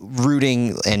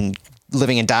 rooting and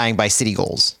living and dying by City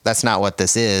goals. That's not what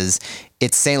this is.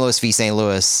 It's St. Louis v. St.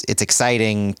 Louis. It's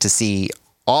exciting to see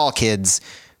all kids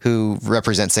who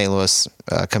represent St. Louis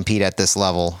compete at this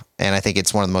level. And I think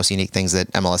it's one of the most unique things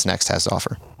that MLS Next has to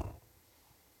offer.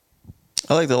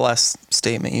 I like the last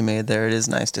statement you made there. It is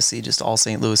nice to see just all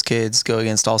St. Louis kids go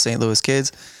against all St. Louis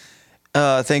kids.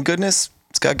 Thank goodness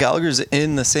Scott Gallagher's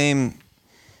in the same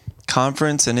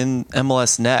conference and in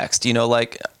MLS Next. You know,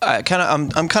 like, I'm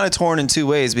kind of torn in two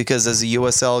ways, because as a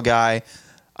USL guy,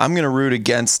 I'm going to root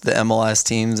against the MLS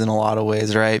teams in a lot of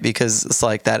ways, right? Because it's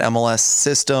like that MLS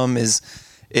system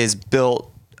is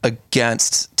built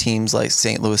against teams like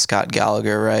St. Louis Scott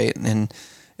Gallagher, right? And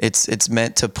it's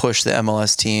meant to push the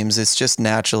MLS teams. It's just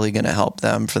naturally going to help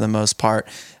them for the most part.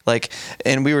 Like,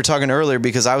 and we were talking earlier,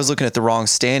 because I was looking at the wrong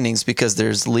standings, because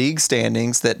there's league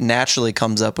standings that naturally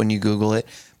comes up when you Google it,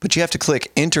 but you have to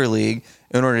click interleague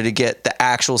in order to get the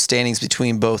actual standings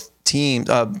between both teams,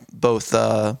 both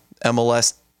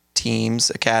MLS teams,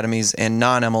 academies, and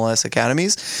non-MLS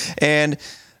academies. And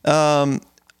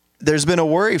there's been a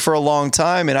worry for a long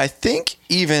time, and I think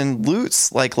even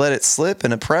Lutz let it slip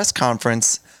in a press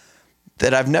conference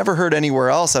that I've never heard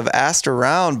anywhere else. I've asked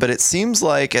around, but it seems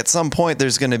like at some point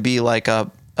there's going to be like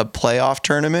a playoff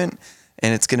tournament,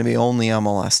 and it's going to be only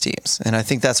MLS teams. And I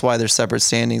think that's why there's separate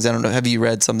standings. I don't know. Have you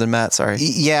read something, Matt? Sorry.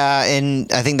 Yeah,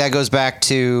 and I think that goes back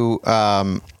to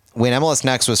when MLS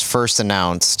Next was first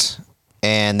announced,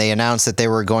 and they announced that they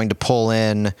were going to pull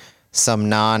in some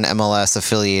non-MLS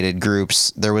affiliated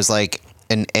groups. There was like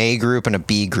an A group and a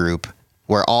B group,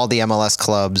 where all the MLS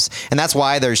clubs, and that's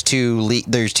why there's two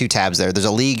tabs there. There's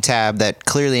a league tab that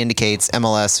clearly indicates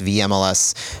MLS v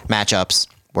MLS matchups,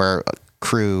 where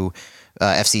Crew,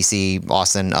 FCC,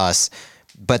 Austin, us.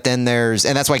 But then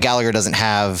and that's why Gallagher doesn't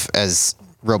have as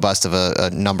robust of a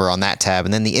number on that tab.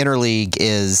 And then the interleague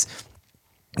is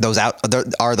those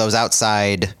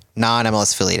outside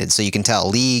non-MLS affiliated. So you can tell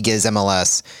league is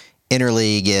MLS,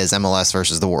 interleague is MLS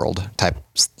versus the world type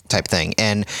thing.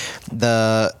 And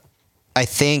I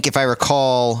think, if I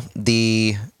recall,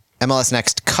 the MLS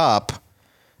Next Cup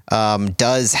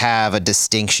does have a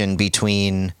distinction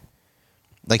between,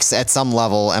 like, at some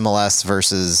level, MLS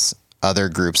versus other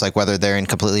groups, like whether they're in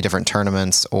completely different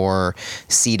tournaments or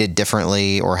seeded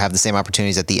differently or have the same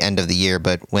opportunities at the end of the year.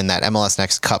 But when that MLS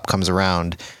Next Cup comes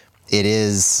around, it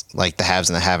is like the haves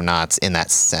and the have-nots in that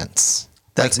sense.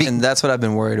 And that's what I've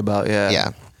been worried about.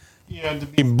 Yeah. Yeah. To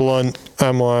be blunt,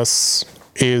 MLS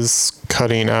is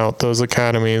cutting out those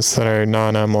academies that are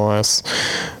non-MLS.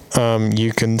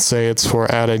 You can say it's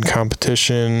for added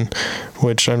competition,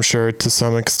 which I'm sure to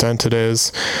some extent it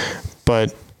is,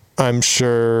 but I'm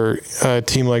sure a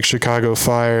team like Chicago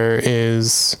Fire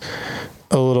is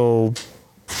a little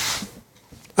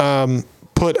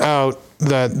put out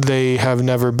that they have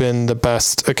never been the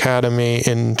best academy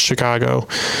in Chicago,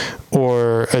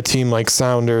 or a team like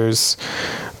Sounders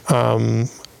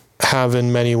have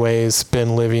in many ways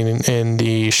been living in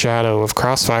the shadow of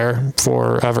Crossfire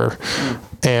forever.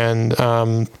 And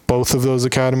both of those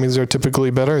academies are typically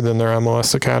better than their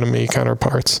MLS Academy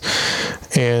counterparts.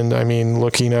 And I mean,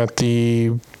 looking at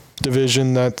the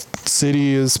division that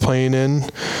City is playing in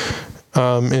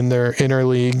their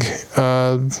interleague,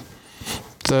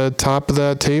 the top of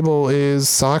that table is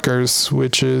Sockers,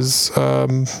 which is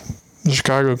the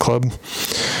Chicago club.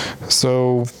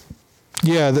 So,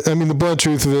 yeah, I mean, the blunt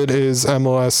truth of it is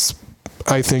MLS,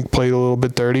 I think, played a little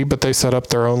bit dirty, but they set up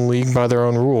their own league by their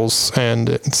own rules.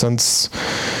 And since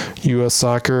U.S.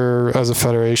 soccer as a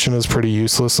federation is pretty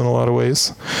useless in a lot of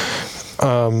ways,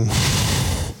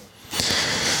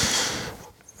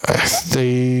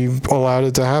 they allowed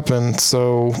it to happen.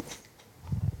 So,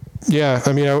 yeah,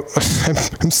 I mean,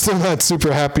 I'm still not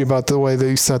super happy about the way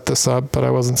they set this up, but I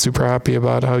wasn't super happy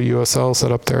about how USL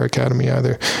set up their academy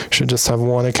either. Should just have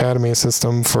one academy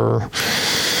system for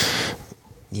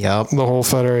the whole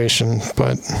federation.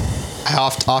 But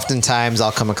oftentimes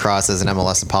I'll come across as an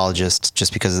MLS apologist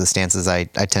just because of the stances I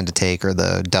tend to take, or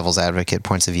the devil's advocate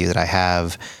points of view that I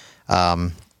have. I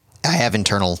have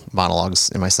internal monologues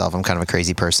in myself. I'm kind of a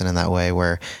crazy person in that way,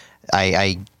 where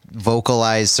I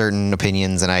vocalize certain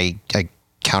opinions and I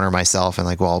counter myself and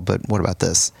like, well, but what about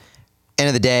this? End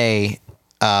of the day,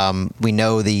 we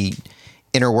know the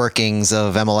inner workings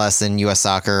of MLS and U.S.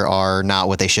 soccer are not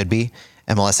what they should be.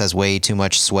 MLS has way too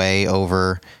much sway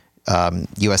over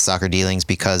U.S. soccer dealings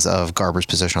because of Garber's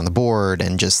position on the board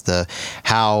and just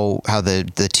how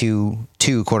the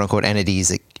two quote unquote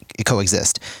entities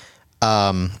coexist.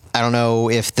 I don't know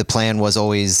if the plan was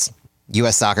always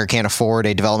U.S. soccer can't afford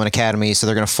a development academy, so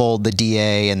they're going to fold the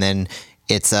DA, and then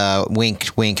it's a wink,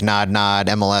 wink, nod, nod.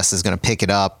 MLS is going to pick it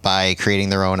up by creating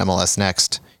their own MLS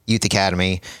Next Youth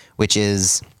Academy, which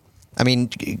is, I mean,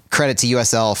 credit to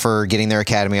USL for getting their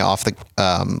academy off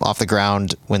the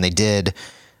ground when they did,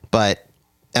 but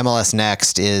MLS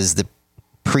Next is the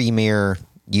premier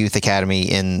youth academy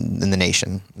in the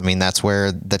nation. I mean, that's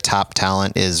where the top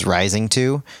talent is rising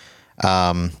to.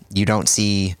 You don't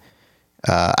see.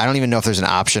 I don't even know if there's an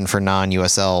option for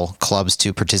non-USL clubs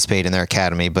to participate in their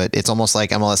academy, but it's almost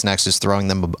like MLS Next is throwing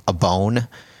them a bone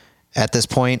at this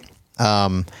point.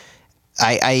 I'm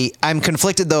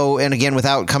conflicted though, and again,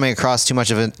 without coming across too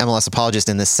much of an MLS apologist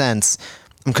in this sense,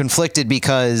 I'm conflicted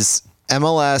because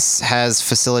MLS has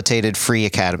facilitated free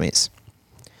academies.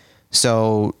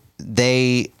 So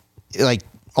they like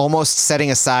almost setting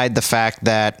aside the fact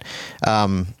that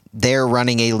they're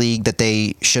running a league that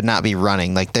they should not be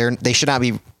running. Like they should not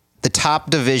be, the top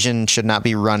division should not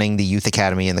be running the youth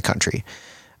academy in the country.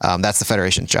 That's the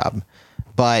federation's job.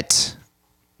 But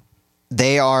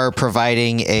they are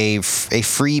providing a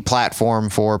free platform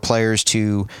for players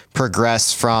to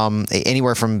progress from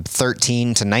anywhere from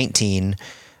 13 to 19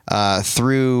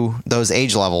 through those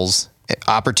age levels,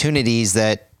 opportunities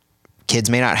that kids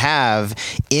may not have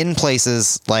in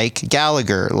places like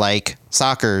Gallagher, like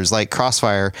Sockers, like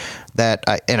Crossfire,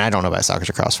 and I don't know about Sockers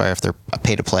or Crossfire if they're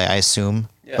pay to play, I assume,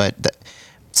 but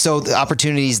so the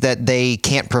opportunities that they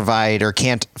can't provide or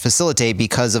can't facilitate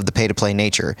because of the pay to play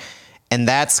nature. And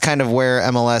that's kind of where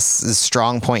MLS's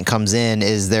strong point comes in,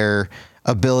 is their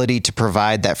ability to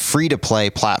provide that free to play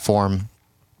platform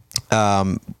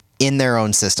in their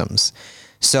own systems.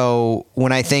 So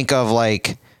when I think of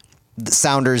like the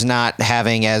Sounders not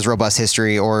having as robust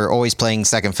history or always playing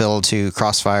second fiddle to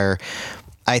Crossfire,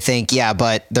 I think, yeah,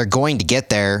 but they're going to get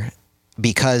there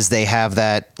because they have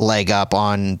that leg up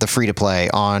on the free to play,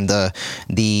 on the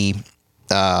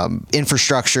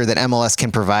infrastructure that MLS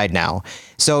can provide now.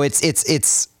 So it's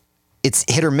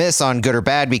hit or miss on good or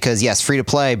bad because yes, free to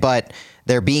play, but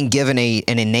they're being given an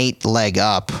innate leg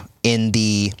up in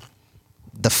the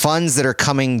funds that are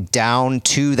coming down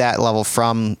to that level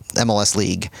from MLS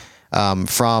League.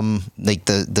 From like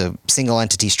the single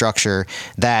entity structure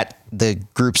that the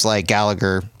groups like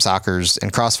Gallagher, Sockers,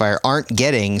 and Crossfire aren't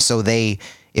getting, so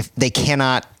if they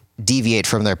cannot deviate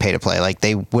from their pay to play, like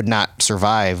they would not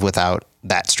survive without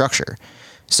that structure.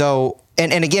 So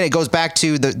and again, it goes back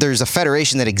to there's a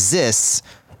federation that exists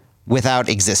without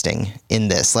existing in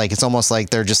this. Like it's almost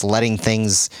like they're just letting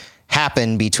things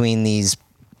happen between these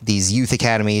youth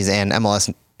academies and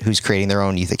MLS, who's creating their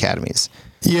own youth academies.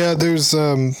 Yeah, there's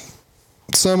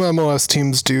some MLS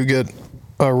teams do get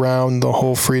around the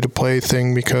whole free-to-play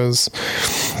thing because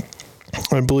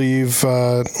I believe,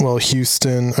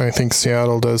 Houston, I think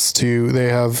Seattle does too. They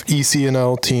have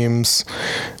ECNL teams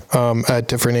at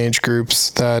different age groups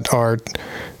that are,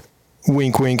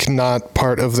 wink, wink, not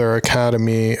part of their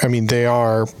academy. I mean,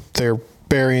 they're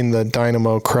bearing the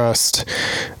Dynamo crest,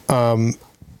 and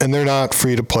they're not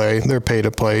free-to-play. They're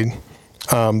pay-to-play.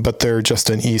 But they're just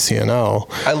an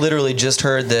ECNL. I literally just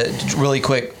heard that really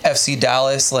quick. FC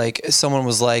Dallas, like someone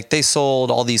was like, they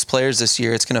sold all these players this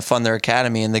year. It's going to fund their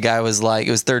academy. And the guy was like,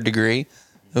 it was Third Degree,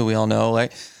 who we all know.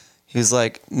 Like, he was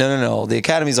like, no. The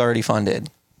academy's already funded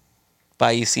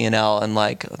by ECNL, and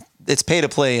like it's pay to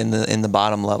play in the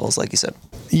bottom levels, like you said.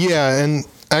 Yeah, and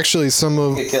actually some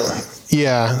of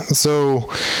so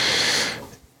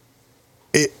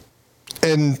it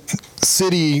and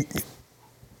City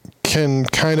can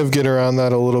kind of get around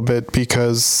that a little bit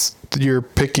because you're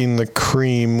picking the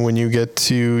cream when you get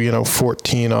to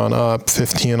 14 on up,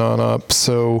 15 on up.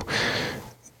 So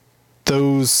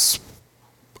those,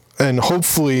 and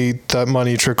hopefully that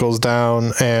money trickles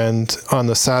down, and on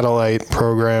the satellite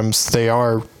programs they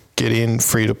are getting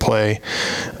free to play,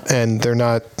 and they're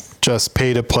not just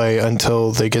pay to play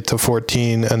until they get to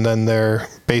 14, and then they're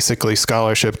basically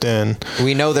scholarshiped in.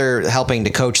 We know they're helping to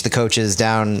coach the coaches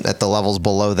down at the levels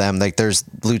below them. Like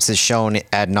Lutz has shown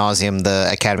ad nauseum the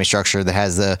academy structure that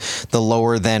has the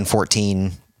lower than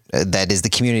 14, that is the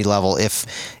community level. If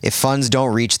funds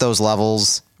don't reach those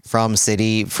levels from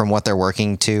City, from what they're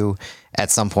working to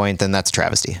at some point, then that's a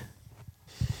travesty.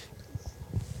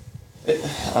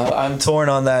 I'm torn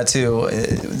on that too.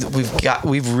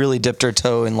 We've really dipped our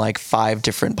toe in like 5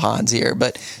 different ponds here,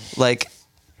 but like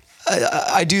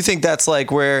I do think that's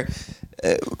like where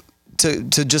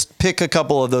to just pick a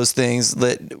couple of those things.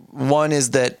 That one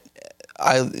is that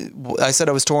I said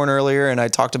I was torn earlier, and I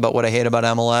talked about what I hate about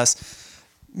MLS.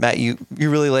 Matt, you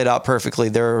really laid out perfectly.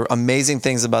 There are amazing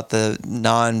things about the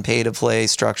non-pay to play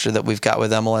structure that we've got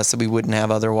with MLS that we wouldn't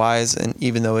have otherwise, and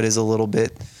even though it is a little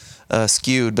bit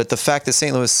skewed, but the fact that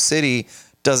St. Louis City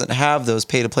doesn't have those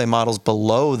pay to play models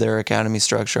below their academy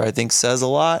structure, I think says a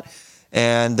lot,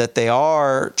 and that they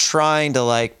are trying to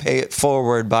like pay it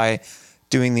forward by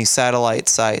doing these satellite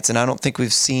sites, and I don't think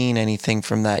we've seen anything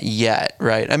from that yet,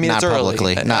 right? I mean, Not it's early.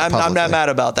 publicly. Not I'm not publicly. mad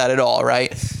about that at all,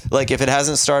 right? Like if it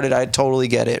hasn't started, I totally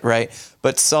get it, right?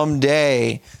 But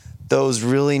someday those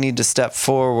really need to step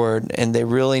forward, and they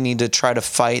really need to try to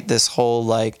fight this whole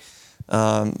like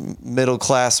middle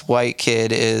class white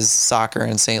kid is soccer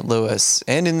in St. Louis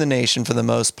and in the nation for the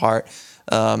most part.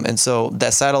 And so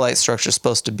that satellite structure is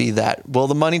supposed to be that. Will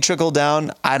the money trickle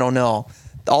down? I don't know.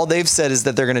 All they've said is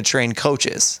that they're going to train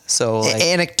coaches. So like,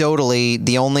 anecdotally,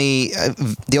 the only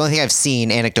thing I've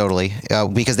seen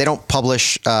anecdotally, because they don't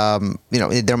publish,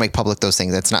 they don't make public those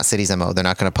things. That's not City's MO. They're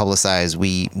not going to publicize.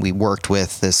 We worked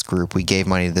with this group. We gave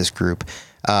money to this group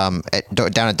down at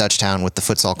Dutchtown with the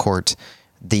futsal court.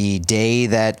 The day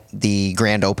that the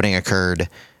grand opening occurred,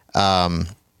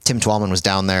 Tim Twallman was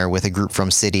down there with a group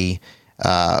from City,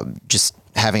 just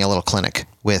having a little clinic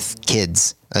with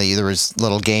kids. There was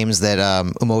little games that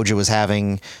Umoja was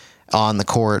having on the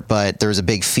court, but there was a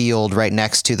big field right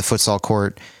next to the futsal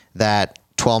court that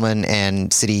Twellman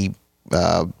and City,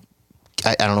 I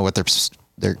don't know what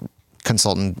their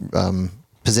consultant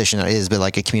position is, but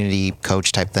like a community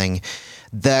coach type thing.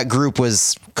 That group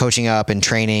was coaching up and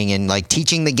training and like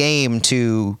teaching the game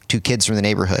to kids from the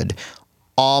neighborhood,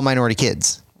 all minority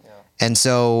kids. And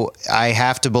so I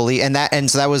have to believe,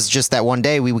 and so that was just that one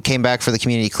day. We came back for the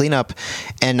community cleanup,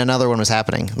 and another one was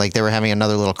happening. Like they were having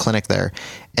another little clinic there,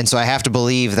 and so I have to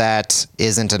believe that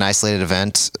isn't an isolated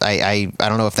event. I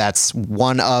don't know if that's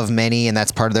one of many, and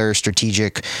that's part of their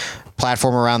strategic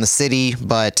platform around the city,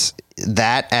 but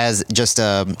that as just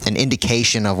an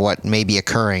indication of what may be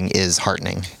occurring is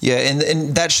heartening. yeah,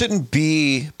 and that shouldn't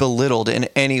be belittled in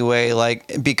any way,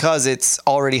 like because it's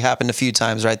already happened a few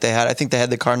times, right? I think they had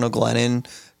the Cardinal Glennon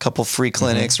couple free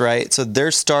clinics, right? So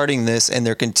they're starting this and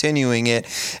they're continuing it,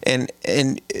 and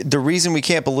the reason we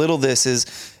can't belittle this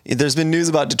is there's been news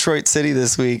about Detroit City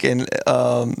this week, and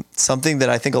something that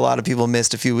I think a lot of people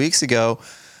missed a few weeks ago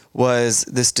was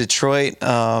this Detroit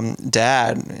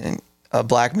dad, a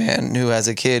black man who has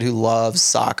a kid who loves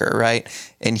soccer, right?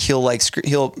 And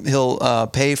he'll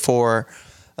pay for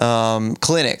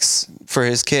clinics for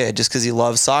his kid just because he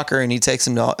loves soccer, and he takes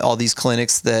him to all these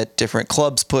clinics that different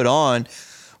clubs put on.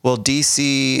 Well,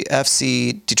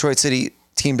 DCFC, Detroit City,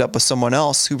 teamed up with someone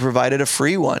else who provided a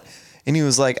free one, and he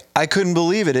was like, I couldn't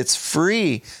believe it. It's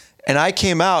free. And I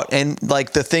came out, and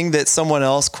like the thing that someone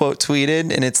else quote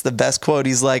tweeted, and it's the best quote,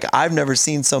 he's like, I've never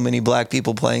seen so many black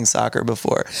people playing soccer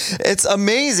before. It's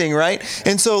amazing, right?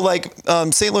 And so like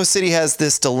St. Louis City has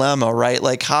this dilemma, right?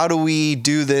 Like how do we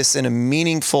do this in a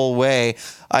meaningful way?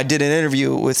 I did an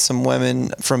interview with some women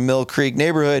from Mill Creek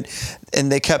neighborhood,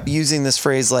 and they kept using this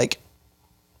phrase like,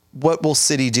 what will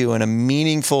City do in a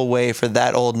meaningful way for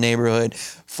that old neighborhood,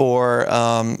 for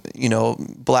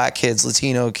black kids,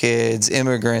 Latino kids,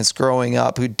 immigrants growing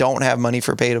up who don't have money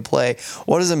for pay to play?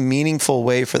 What is a meaningful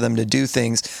way for them to do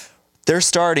things? They're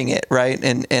starting it, right?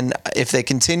 And if they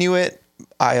continue it,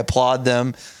 I applaud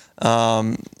them.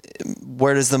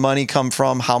 Where does the money come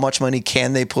from? How much money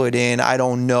can they put in? I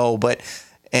don't know, but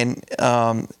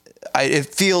it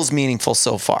feels meaningful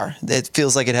so far. It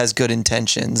feels like it has good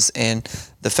intentions, and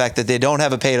the fact that they don't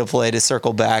have a pay to play, to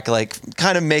circle back, like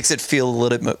kind of makes it feel a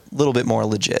little bit more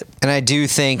legit. And I do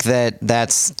think that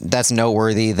that's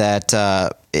noteworthy. That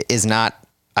is not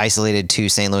isolated to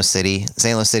St. Louis City.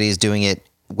 St. Louis City is doing it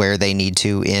where they need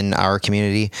to in our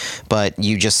community. But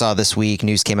you just saw this week,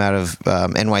 news came out of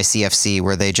NYCFC,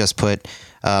 where they just put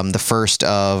the first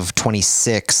of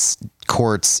 26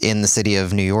 courts in the city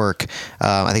of New York.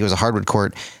 I think it was a hardwood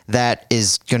court. That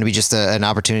is going to be just an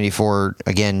opportunity for,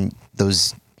 again,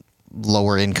 those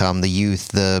lower income, the youth,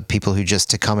 the people who just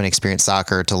to come and experience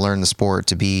soccer, to learn the sport,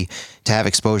 to have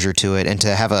exposure to it, and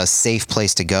to have a safe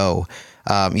place to go.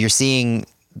 You're seeing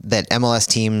that MLS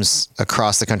teams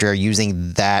across the country are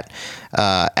using that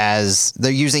as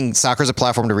they're using soccer as a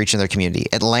platform to reach in their community.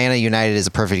 Atlanta United is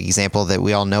a perfect example that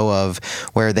we all know of,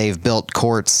 where they've built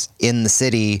courts in the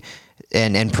city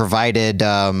and provided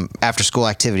after school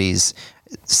activities.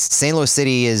 St. Louis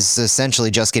City is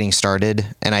essentially just getting started,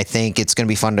 and I think it's going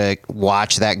to be fun to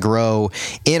watch that grow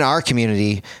in our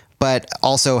community, but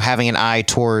also having an eye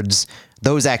towards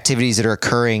those activities that are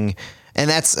occurring. And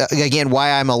that's, again,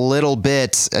 why I'm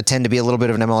tend to be a little bit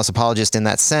of an MLS apologist in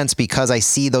that sense, because I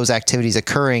see those activities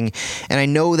occurring, and I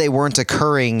know they weren't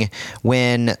occurring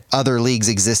when other leagues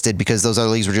existed, because those other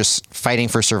leagues were just fighting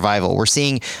for survival. We're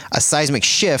seeing a seismic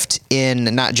shift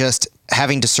in not just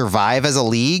having to survive as a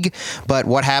league, but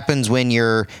what happens when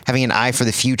you're having an eye for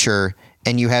the future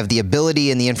and you have the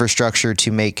ability and the infrastructure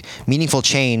to make meaningful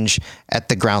change at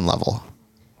the ground level.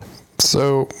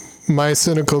 So my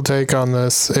cynical take on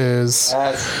this is,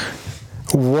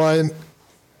 what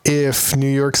if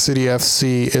New York City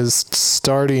FC is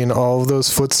starting all of those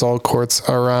futsal courts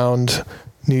around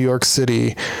New York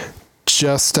City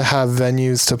just to have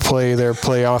venues to play their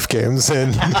playoff games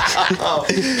in? How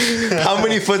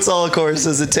many futsal courts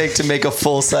does it take to make a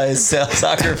full-size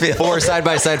soccer field? 4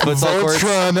 side-by-side futsal courts.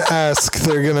 Voltron-esque,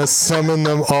 they're going to summon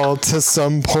them all to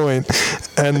some point,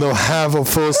 and they'll have a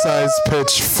full-size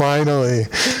pitch finally.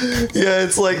 Yeah,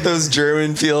 it's like those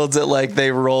German fields that like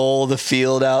they roll the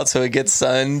field out so it gets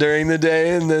sun during the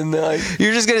day, and then like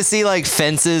You're just going to see like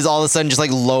fences all of a sudden just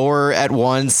like lower at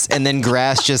once, and then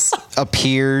grass just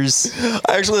appears.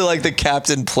 I actually like the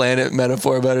Captain Planet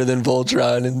metaphor better than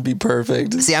Voltron, and be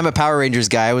perfect. See, I'm a Power Rangers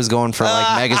guy. I was going for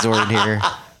like Megazord here.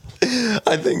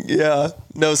 I think, yeah.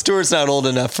 No, Stuart's not old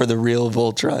enough for the real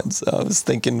Voltron, so I was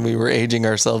thinking we were aging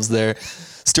ourselves there.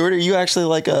 Stuart, are you actually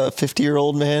like a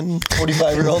 50-year-old man,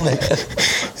 45-year-old man?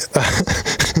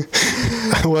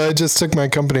 Well, I just took my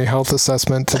company health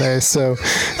assessment today, so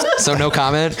No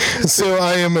comment. So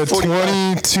I am a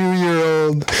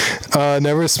 22-year-old,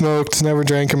 never smoked, never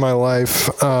drank in my life.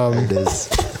 It is.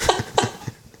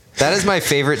 That is my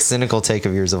favorite cynical take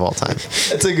of yours of all time.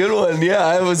 It's a good one. Yeah,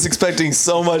 I was expecting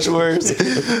so much worse.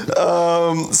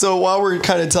 So while we're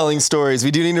kind of telling stories, we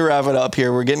do need to wrap it up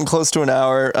here. We're getting close to an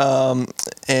hour.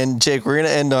 And Jake, we're going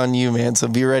to end on you, man. So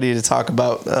be ready to talk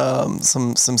about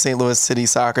some St. Louis City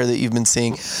soccer that you've been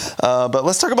seeing. But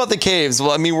let's talk about the Caves.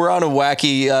 Well, I mean, we're on a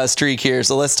wacky streak here.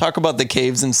 So let's talk about the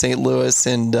Caves in St. Louis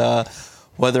and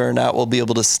whether or not we'll be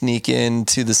able to sneak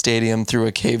into the stadium through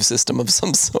a cave system of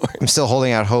some sort. I'm still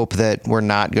holding out hope that we're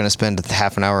not going to spend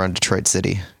half an hour on Detroit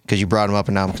City, because you brought them up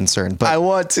and now I'm concerned. But I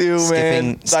want to,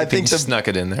 man. I think Just snuck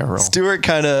it in there, Earl. Stuart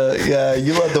kind of, yeah,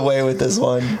 you led the way with this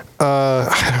one.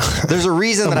 there's a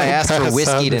reason that I asked for pass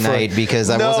whiskey out before. tonight, because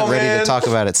I wasn't ready to talk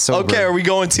about it sober. Okay, are we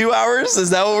going 2 hours?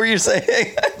 Is that what you're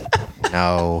saying?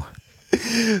 No.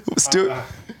 Stuart.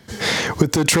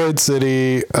 With Detroit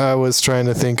City, I was trying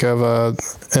to think of a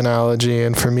analogy,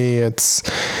 and for me, it's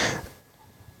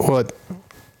what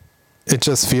it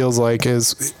just feels like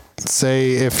is,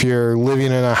 say if you're living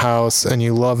in a house and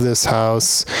you love this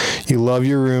house, you love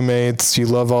your roommates, you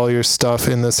love all your stuff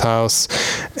in this house,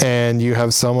 and you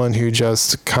have someone who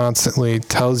just constantly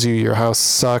tells you your house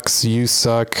sucks, you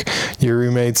suck, your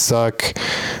roommates suck,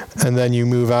 and then you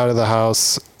move out of the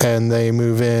house and they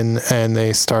move in and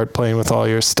they start playing with all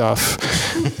your stuff.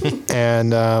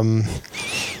 And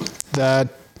that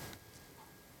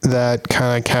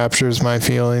kind of captures my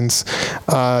feelings.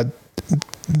 The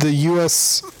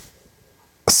U.S.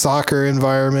 soccer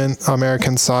environment,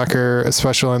 American soccer,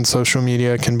 especially on social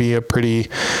media, can be a pretty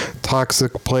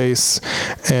toxic place.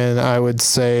 And I would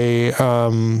say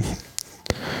some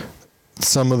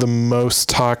of the most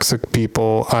toxic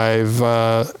people I've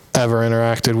ever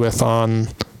interacted with on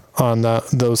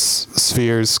those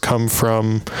spheres come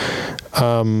from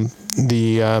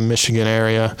the Michigan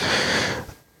area.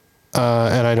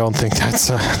 And I don't think that's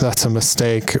a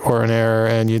mistake or an error.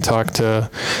 And you talk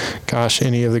to,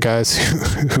 any of the guys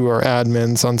who are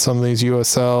admins on some of these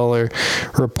USL or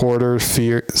reporter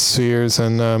spheres,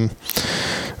 and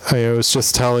it was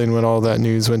just telling when all that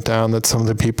news went down that some of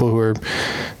the people who were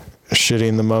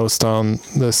shitting the most on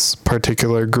this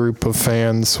particular group of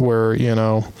fans were,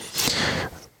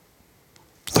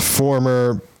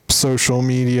 former social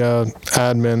media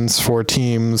admins for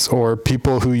teams or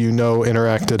people who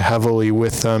interacted heavily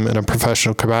with them in a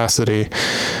professional capacity.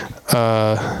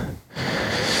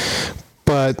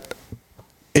 But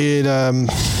it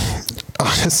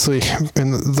honestly,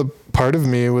 and the part of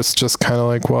me was just kind of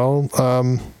like,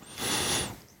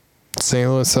 St.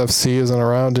 Louis FC isn't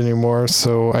around anymore,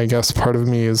 so I guess part of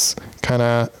me is kind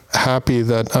of happy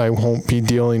that I won't be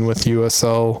dealing with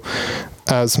USL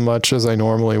as much as I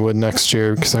normally would next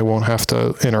year, because I won't have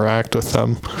to interact with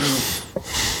them.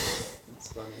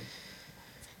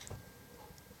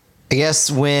 I guess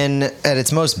when, at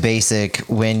its most basic,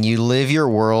 when you live your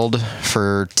world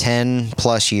for 10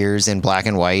 plus years in black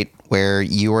and white, where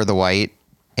you are the white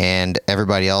and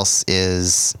everybody else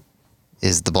is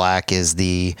the black, is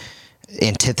the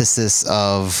antithesis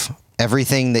of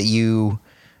everything that you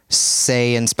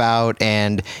say and spout,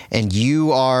 and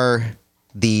you are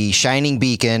the shining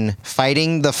beacon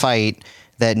fighting the fight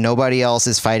that nobody else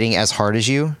is fighting as hard as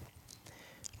you.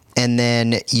 And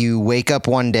then you wake up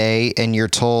one day and you're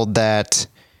told that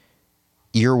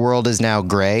your world is now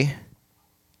gray,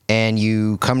 and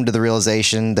you come to the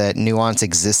realization that nuance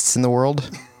exists in the world.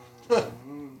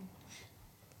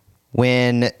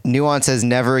 When nuance has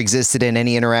never existed in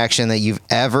any interaction that you've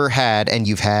ever had, and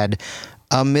you've had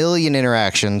a million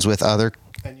interactions with other,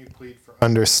 And you plead for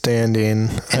understanding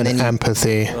and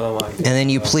empathy. and then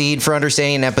you plead for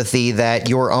understanding and empathy that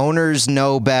your owners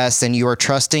know best, and you are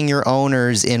trusting your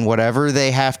owners in whatever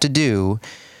they have to do.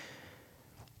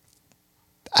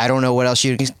 I don't know what else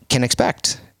you can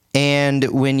expect. And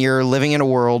when you're living in a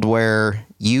world where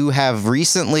you have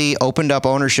recently opened up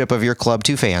ownership of your club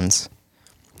to fans,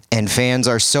 and fans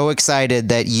are so excited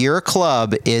that your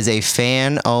club is a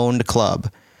fan-owned club.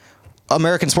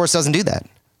 American sports doesn't do that.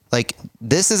 Like,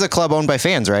 this is a club owned by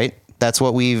fans, right? That's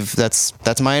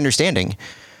my understanding.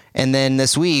 And then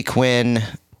this week, when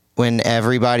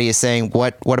everybody is saying,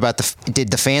 what about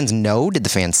did the fans know? Did the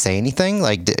fans say anything?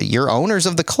 Like, you're owners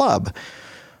of the club.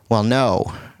 Well,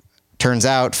 no. Turns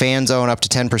out fans own up to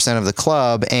 10% of the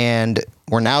club, and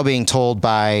we're now being told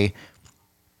by,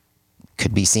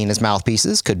 could be seen as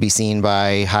mouthpieces, could be seen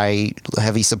by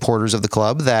heavy supporters of the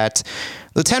club, that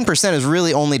the 10% is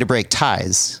really only to break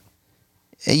ties.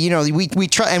 You know, we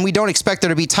try, and we don't expect there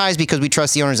to be ties because we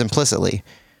trust the owners implicitly.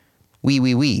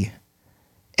 We.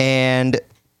 And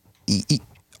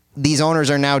these owners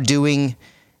are now doing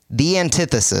the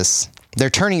antithesis.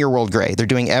 They're turning your world gray. They're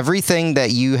doing everything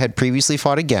that you had previously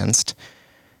fought against,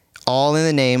 all in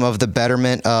the name of the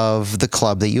betterment of the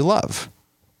club that you love.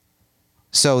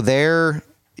 So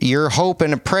your hope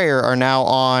and a prayer are now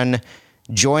on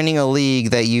joining a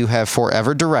league that you have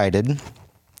forever derided,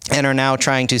 and are now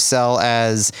trying to sell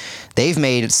as they've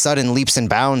made sudden leaps and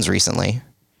bounds recently,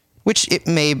 which it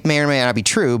may or may not be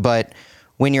true. But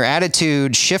when your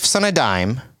attitude shifts on a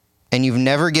dime, and you've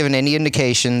never given any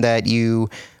indication that you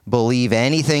believe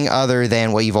anything other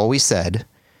than what you've always said,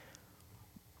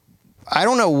 I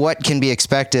don't know what can be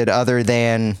expected other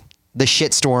than the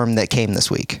shitstorm that came this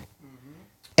week.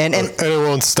 And it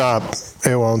won't stop.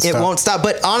 It won't stop.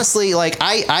 But honestly, like,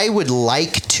 I would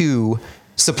like to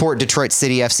support Detroit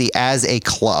City FC as a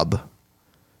club,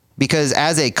 because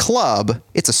as a club,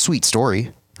 it's a sweet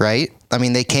story, right? I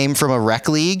mean, they came from a rec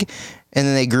league, and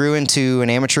then they grew into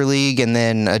an amateur league, and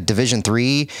then a Division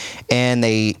III, and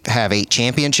they have 8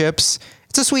 championships.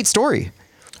 It's a sweet story.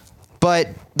 But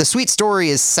the sweet story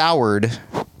is soured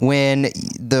when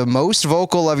the most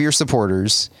vocal of your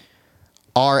supporters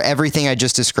are everything I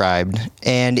just described.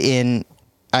 And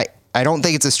I don't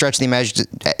think it's a stretch of the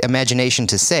imagination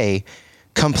to say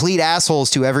complete assholes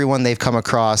to everyone they've come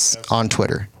across on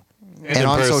Twitter and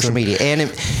on social media. And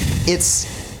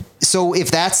so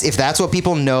if that's what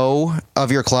people know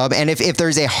of your club, and if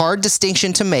there's a hard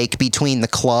distinction to make between the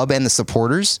club and the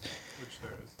supporters,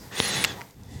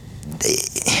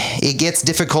 it gets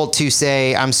difficult to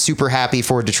say I'm super happy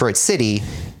for Detroit City,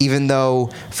 even though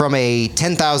from a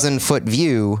 10,000 foot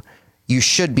view, you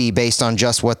should be, based on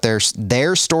just what their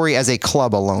story as a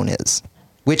club alone is,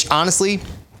 which honestly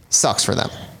sucks for them.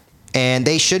 And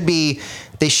they should be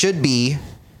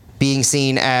being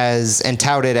seen as and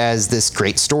touted as this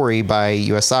great story by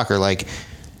U.S. Soccer, like,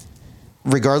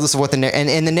 regardless of what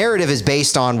and the narrative is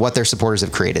based on what their supporters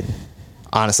have created.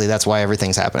 Honestly, that's why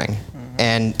everything's happening.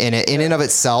 And in and of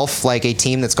itself, like, a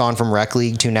team that's gone from rec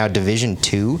league to now Division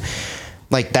II,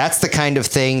 like, that's the kind of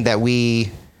thing that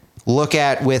we look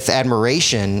at with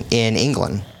admiration in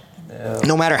England. Yeah.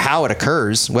 No matter how it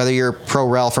occurs, whether you're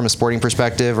pro-rel from a sporting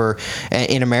perspective, or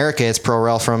in America, it's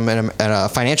pro-rel from a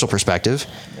financial perspective.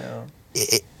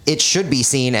 Yeah. It should be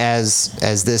seen as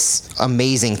this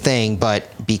amazing thing,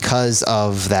 but because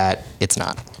of that, it's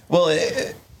not. Well,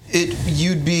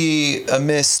 you'd be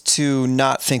amiss to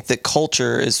not think that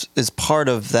culture is part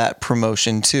of that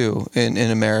promotion too in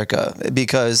America,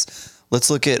 because let's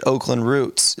look at Oakland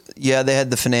Roots. Yeah, they had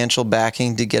the financial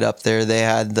backing to get up there. They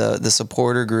had the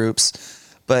supporter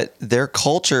groups, but their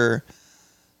culture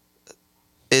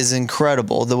is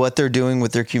incredible. What they're doing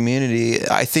with their community,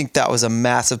 I think that was a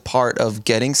massive part of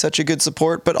getting such a good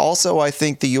support. But also, I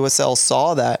think the USL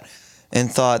saw that and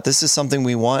thought, this is something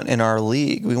we want in our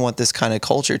league. We want this kind of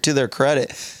culture, to their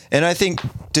credit. And I think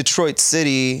Detroit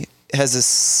City has a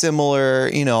similar,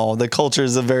 the culture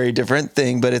is a very different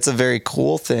thing, but it's a very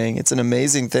cool thing. It's an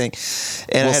amazing thing.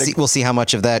 And We'll see how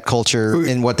much of that culture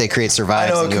and what they create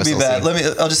survives. I know in it could be USLC.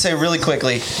 bad. I'll just say really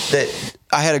quickly that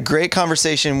I had a great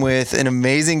conversation with an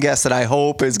amazing guest that I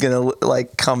hope is going to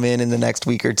like come in the next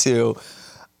week or two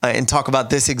and talk about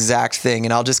this exact thing.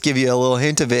 And I'll just give you a little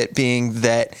hint of it, being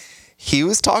that he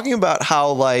was talking about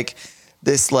how like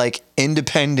this like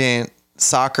independent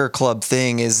soccer club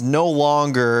thing is no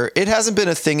longer, it hasn't been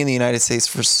a thing in the United States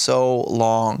for so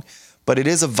long, but it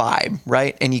is a vibe,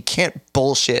 right? And you can't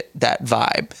bullshit that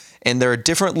vibe. And there are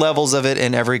different levels of it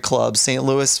in every club. St.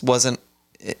 Louis wasn't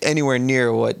anywhere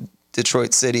near what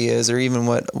Detroit City is, or even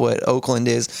what Oakland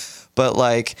is, but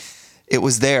like it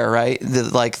was there, right?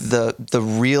 The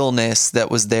realness that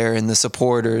was there in the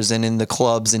supporters and in the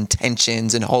club's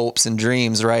intentions and hopes and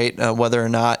dreams, right? Whether or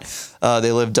not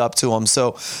they lived up to them.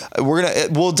 So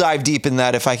we'll dive deep in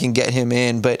that if I can get him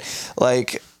in, but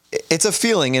like it's a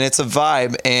feeling and it's a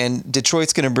vibe, and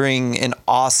Detroit's going to bring an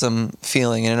awesome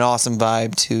feeling and an awesome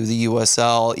vibe to the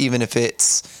USL, even if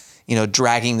it's,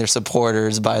 dragging their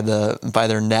supporters by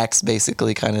their necks,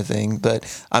 basically, kind of thing. But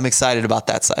I'm excited about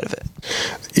that side of it.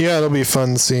 Yeah, it'll be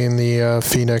fun seeing the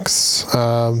Phoenix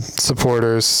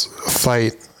supporters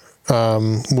fight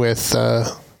with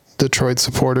Detroit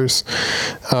supporters.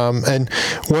 And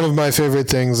one of my favorite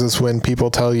things is when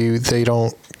people tell you they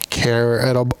don't care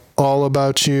at all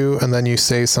about you, and then you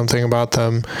say something about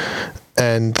them,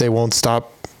 and they won't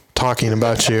stop talking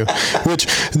about you, which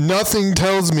nothing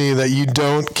tells me that you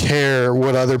don't care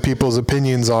what other people's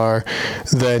opinions are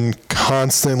than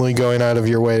constantly going out of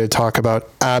your way to talk about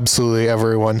absolutely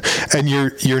everyone. And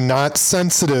you're not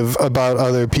sensitive about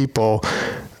other people,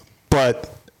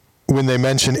 but when they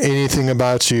mention anything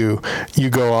about you, you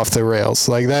go off the rails.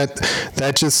 Like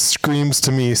that just screams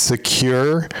to me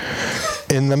secure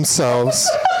in themselves.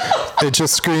 It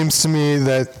just screams to me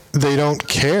that they don't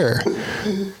care.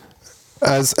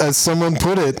 As someone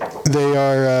put it, they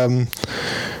are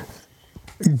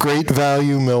great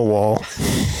value Millwall.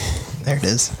 There it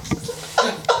is.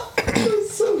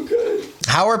 So good.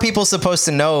 How are people supposed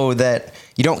to know that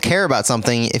you don't care about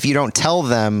something if you don't tell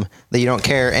them that you don't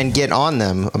care and get on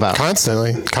them about it?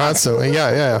 Constantly.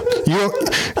 Yeah. You don't.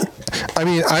 I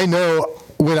mean, I know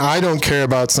when I don't care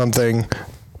about something,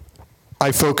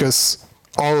 I focus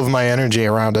all of my energy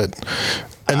around it,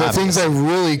 and the things I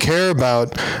really care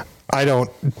about, I don't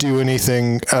do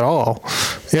anything at all.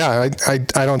 Yeah, I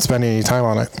don't spend any time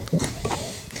on it.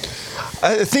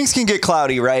 Things can get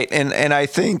cloudy, right? And I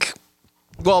think.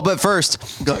 Well, but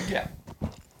first, yeah.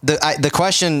 The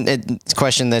question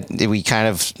that we kind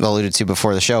of alluded to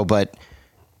before the show, but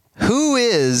who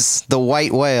is the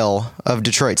white whale of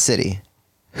Detroit City?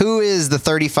 Who is the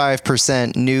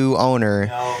 35% new owner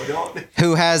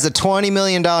who has a $20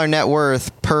 million net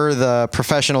worth per the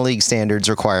professional league standards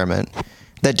requirement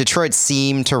that Detroit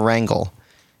seemed to wrangle?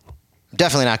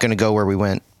 Definitely not going to go where we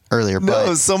went earlier. No,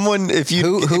 but someone, if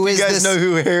you is guys this? know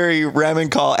who Harry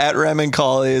Ramencall at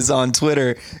Ramencall is on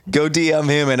Twitter, go DM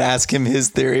him and ask him his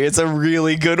theory. It's a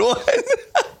really good one.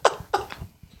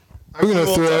 I'm going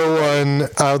to throw one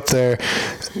out there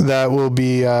that will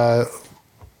be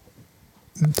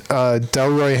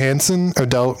Delroy Hansen or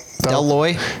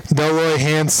Delroy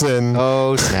Hansen.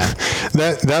 Oh snap!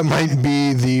 That might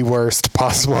be the worst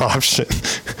possible option,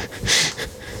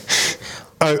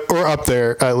 or up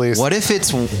there at least. What if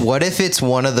it's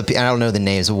one of the, I don't know the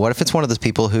names, but what if it's one of those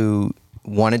people who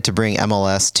wanted to bring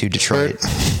MLS to Detroit?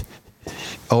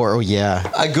 Oh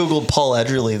yeah. I googled Paul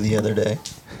Edgerly the other day.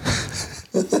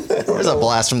 There's a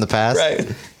blast from the past,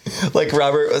 right? Like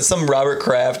some Robert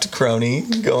Kraft crony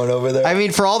going over there. I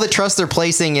mean, for all the trust they're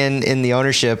placing in the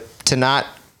ownership, to not,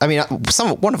 I mean,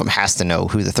 one of them has to know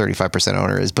who the 35%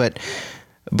 owner is, but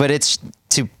it's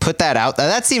to put that out.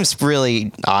 That seems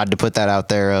really odd to put that out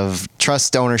there of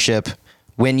trust ownership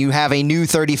when you have a new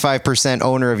 35%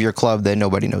 owner of your club that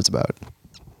nobody knows about.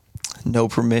 No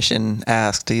permission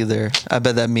asked either. I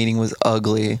bet that meeting was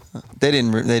ugly. They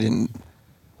didn't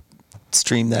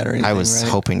stream that or anything. I was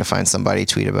hoping to find somebody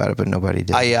tweet about it, but nobody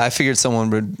did. I figured someone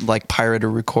would like pirate a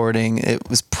recording. It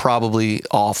was probably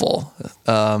awful.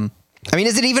 I mean,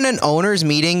 is it even an owner's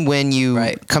meeting when you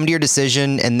come to your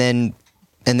decision and then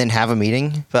have a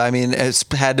meeting? But I mean, it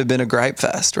had to have been a gripe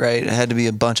fest, right? It had to be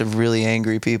a bunch of really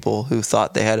angry people who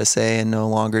thought they had a say and no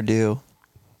longer do.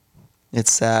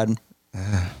 It's sad.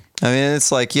 I mean,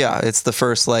 it's like, it's the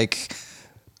first like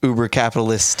uber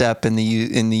capitalist step in the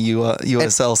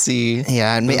USLC.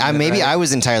 Yeah, and maybe I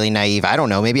was entirely naive. I don't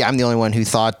know. Maybe I'm the only one who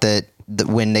thought that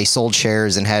when they sold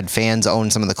shares and had fans own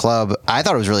some of the club, I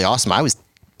thought it was really awesome. I was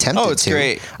tempted to. Oh, it's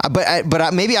great.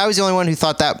 But maybe I was the only one who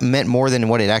thought that meant more than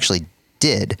what it actually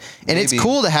did. And Maybe. it's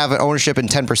cool to have an ownership in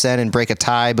 10% and break a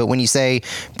tie. But when you say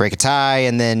break a tie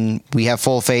and then we have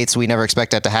full faith, so we never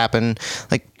expect that to happen,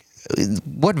 like,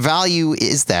 what value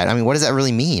is that? I mean, what does that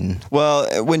really mean?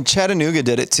 Well, when Chattanooga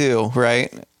did it too,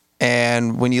 right?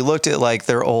 And when you looked at like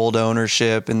their old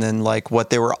ownership and then like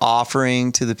what they were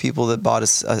offering to the people that bought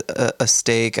a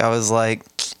stake, I was like,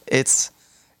 it's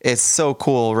so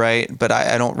cool, right? But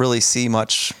I don't really see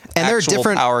much And there are actual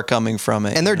different power coming from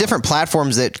it. And there are different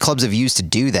platforms that clubs have used to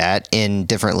do that in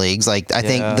different leagues. Like I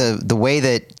think the way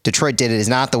that Detroit did it is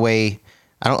not the way.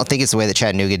 I don't think it's the way that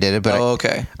Chattanooga did it, but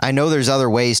okay. I know there's other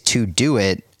ways to do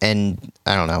it, and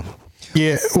I don't know.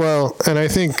 Yeah, well, and I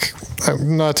think,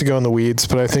 not to go in the weeds,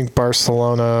 but I think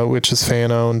Barcelona, which is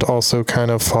fan owned, also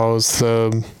kind of follows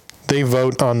they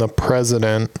vote on the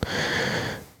president,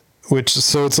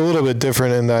 so it's a little bit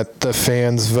different in that the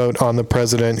fans vote on the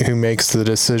president who makes the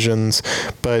decisions,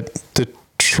 but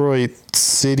Detroit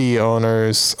city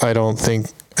owners, I don't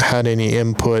think, had any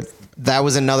input. That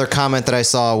was another comment that I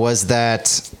saw, was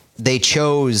that they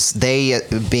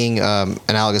being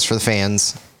analogous for the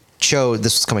fans, this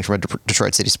was coming from a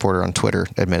Detroit City supporter on Twitter,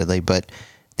 admittedly, but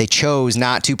they chose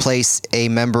not to place a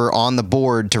member on the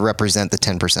board to represent the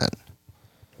 10%.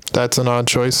 That's an odd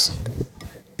choice.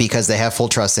 Because they have full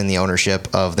trust in the ownership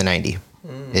of the 90,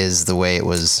 is the way it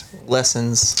was.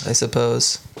 Lessons, I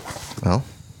suppose. Well,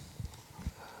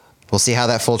 we'll see how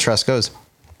that full trust goes.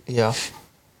 Yeah.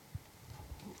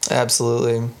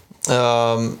 Absolutely.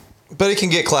 But it can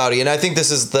get cloudy, and I think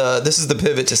this is the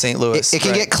pivot to St. Louis. It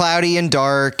can get cloudy and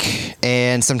dark,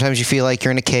 and sometimes you feel like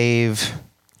you're in a cave.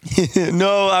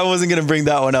 No, I wasn't going to bring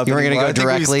that one up. You weren't going to go I think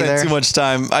directly we spent there? too much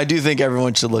time. I do think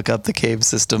everyone should look up the cave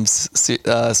systems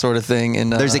sort of thing.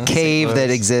 There's a cave St. that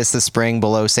Louis. exists this spring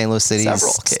below St. Louis City's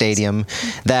Several caves. stadium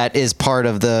that is part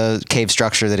of the cave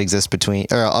structure that exists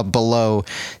below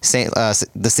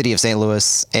the city of St.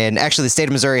 Louis. And actually, the state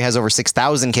of Missouri has over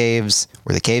 6,000 caves.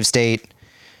 We're the cave state.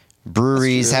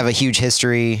 Breweries have a huge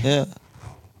history. Yeah.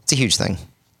 It's a huge thing.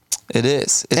 It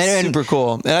is. It's And- super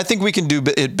cool. And I think we can do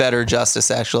it better justice,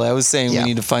 actually. I was saying Yeah. we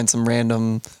need to find some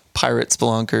random pirate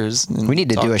spelunkers. And We need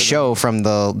to talk do a them. show from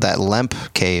that Lemp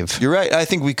cave. You're right. I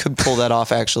think we could pull that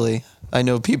off, actually. I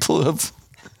know people who have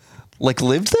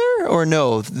lived there, or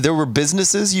no, there were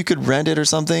businesses you could rent it or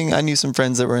something. I knew some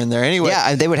friends that were in there. Anyway,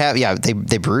 Yeah, and they would have,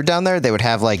 they brewed down there. They would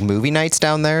have like movie nights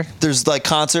down there. there's like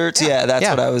concerts. Yeah, that's Yeah.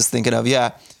 what I was thinking of.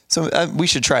 Yeah. So we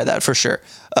should try that for sure.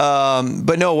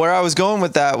 But no, where I was going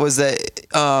with that was that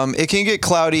it can get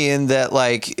cloudy in that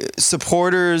like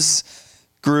supporters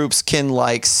groups can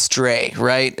like stray,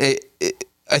 right?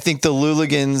 I think the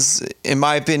Luligans, in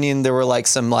my opinion, there were like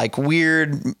some like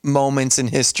weird moments in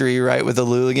history, right, with the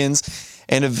Luligans.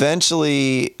 And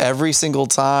eventually, every single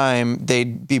time,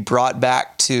 they'd be brought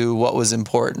back to what was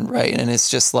important, right? And it's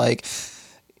just like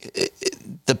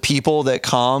the people that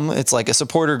come, it's like a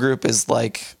supporter group is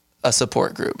like a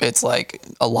support group. It's like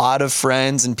a lot of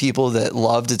friends and people that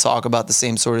love to talk about the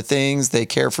same sort of things. They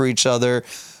care for each other.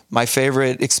 My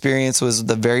favorite experience was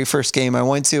the very first game I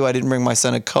went to. I didn't bring my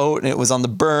son a coat, and it was on the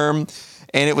berm,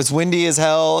 and it was windy as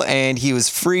hell, and he was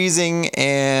freezing,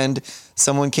 and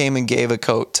someone came and gave a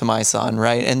coat to my son,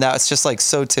 right? And that's just like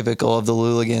so typical of the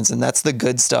Luligans, and that's the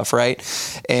good stuff, right?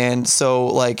 And so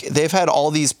like they've had all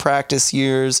these practice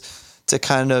years to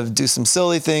kind of do some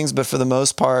silly things, but for the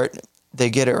most part, they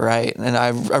get it right. And I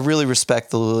really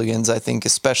respect the Luligans. I think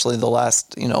especially the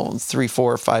last, 3,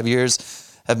 4, 5 years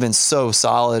have been so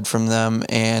solid from them,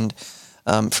 and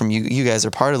from you guys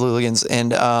are part of the Luligans,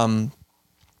 and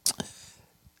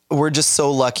we're just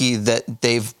so lucky that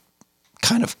they've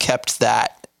kind of kept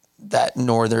that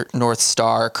North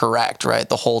Star correct, right,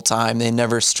 the whole time. They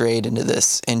never strayed into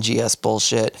this NGS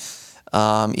bullshit,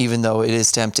 even though it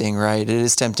is tempting, right? It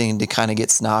is tempting to kind of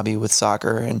get snobby with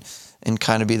soccer and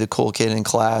kind of be the cool kid in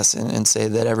class and say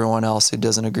that everyone else who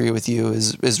doesn't agree with you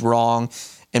is wrong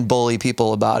and bully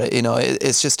people about it.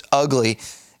 It's just ugly.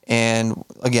 And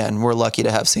again, we're lucky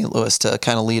to have St. Louis to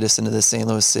kind of lead us into the St.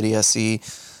 Louis City SC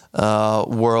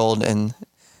world, and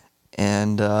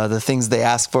the things they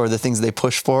ask for, the things they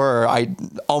push for, are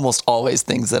almost always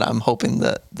things that I'm hoping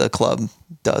that the club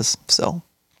does. So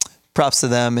props to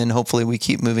them, and hopefully we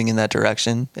keep moving in that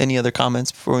direction. Any other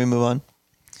comments before we move on?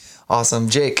 Awesome.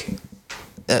 Jake,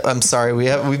 I'm sorry,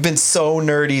 we've been so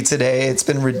nerdy today. It's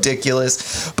been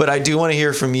ridiculous, but I do want to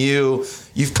hear from you.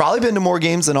 You've probably been to more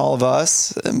games than all of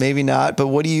us, maybe not, but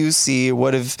what do you see?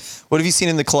 What have you seen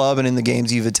in the club and in the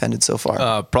games you've attended so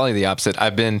far? Probably the opposite.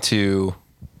 I've been to.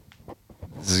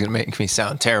 This is gonna make me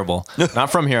sound terrible. Not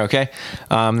from here, okay?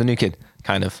 The new kid,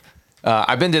 kind of.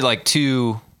 I've been to like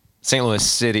 2 St. Louis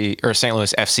City or St.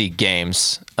 Louis FC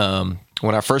games.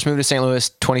 When I first moved to St. Louis,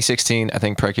 2016, I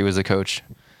think Preki was the coach,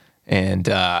 and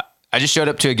I just showed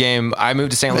up to a game. I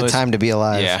moved to St. What a Louis. time to be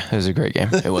alive. Yeah, it was a great game.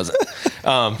 It wasn't.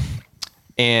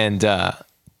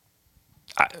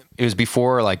 It was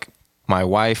before like my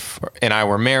wife and I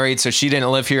were married, so she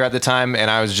didn't live here at the time, and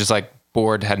I was just like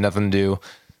bored, had nothing to do.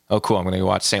 Oh, cool! I'm gonna go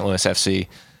watch St. Louis FC.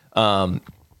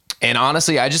 And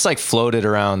honestly, I just like floated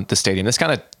around the stadium. This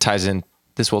kind of ties in.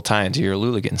 This will tie into your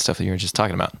Luligan stuff that you were just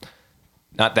talking about.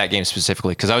 Not that game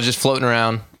specifically, because I was just floating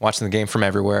around watching the game from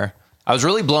everywhere. I was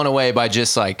really blown away by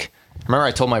just like. I remember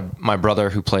I told my brother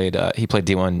who played he played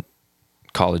D1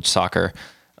 college soccer.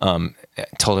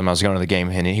 Told him I was going to the game,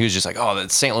 and he was just like, "Oh,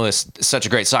 that St. Louis is such a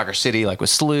great soccer city, like with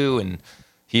SLU." And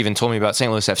he even told me about St.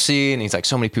 Louis FC, and he's like,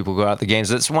 "So many people go out to the games."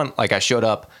 This one, like, I showed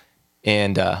up,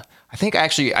 and I think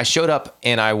actually I showed up,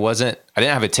 and I didn't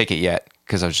have a ticket yet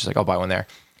because I was just like, "I'll buy one there."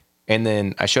 And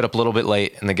then I showed up a little bit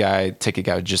late, and the ticket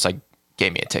guy just like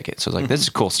gave me a ticket. So I was like, "This is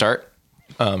a cool start,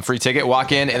 free ticket."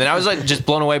 Walk in, and then I was like just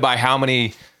blown away by how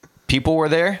many people were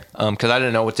there because I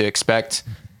didn't know what to expect.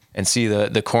 And see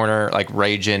the corner like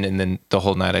raging, and then the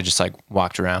whole night I just like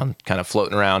walked around, kind of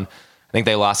floating around. I think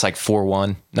they lost like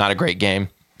 4-1, not a great game.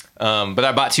 But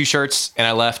I bought 2 shirts and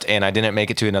I left, and I didn't make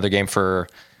it to another game for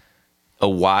a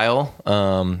while.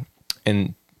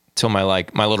 Until my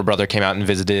little brother came out and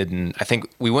visited, and I think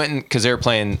we went because they were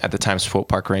playing at the time Swope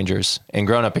Park Rangers. And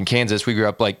growing up in Kansas, we grew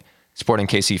up like Sporting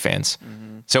KC fans. Mm-hmm.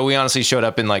 So we honestly showed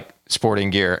up in like sporting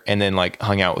gear and then like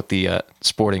hung out with the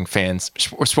sporting fans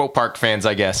or Swope Park fans,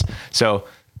 I guess. So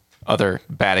other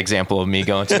bad example of me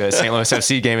going to a St. Louis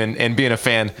FC game and being a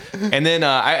fan. And then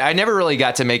I never really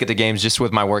got to make it to games just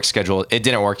with my work schedule. It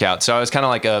didn't work out. So I was kind of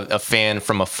like a fan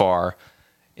from afar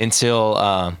until,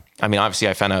 obviously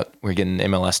I found out we were getting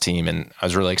an MLS team, and I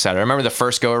was really excited. I remember the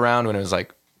first go around when it was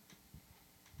like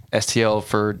STL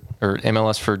or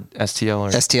MLS for STL or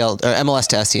STL or MLS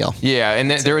to STL. Yeah, and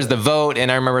there was the vote,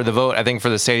 and I remember the vote. I think for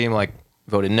the stadium, like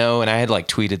voted no, and I had like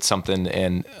tweeted something,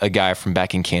 and a guy from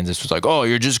back in Kansas was like, "Oh,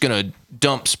 you're just gonna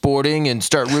dump Sporting and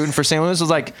start rooting for St. Louis?" I was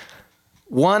like,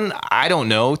 one, I don't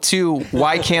know. 2,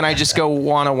 why can't I just go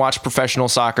want to watch professional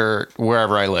soccer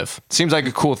wherever I live? Seems like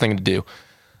a cool thing to do.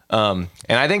 And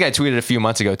I think I tweeted a few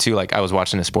months ago too, like I was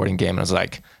watching a Sporting game and I was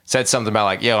like, said something about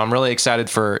like, "Yo, I'm really excited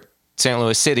for St.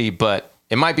 Louis City, but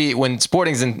it might be when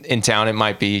Sporting's in town, it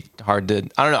might be hard to,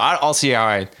 I don't know. I'll see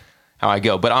how I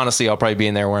go, but honestly, I'll probably be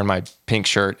in there wearing my pink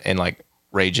shirt and like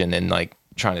raging and like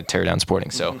trying to tear down Sporting.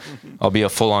 So I'll be a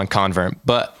full on convert,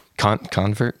 but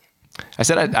convert. I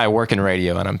said I work in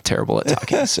radio and I'm terrible at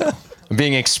talking, so I'm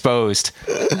being exposed.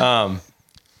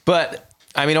 But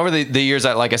I mean, over the years,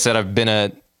 like I said, I've been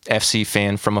a FC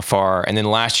fan from afar. And then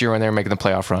last year when they were making the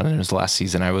playoff run, and it was the last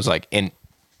season, I was like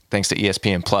thanks to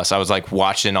ESPN Plus, I was like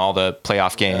watching all the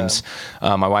playoff games.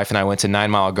 Yeah. My wife and I went to 9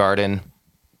 Mile Garden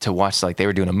to watch, like they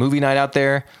were doing a movie night out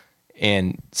there,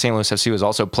 and St. Louis FC was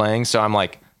also playing. So I'm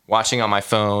like watching on my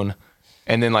phone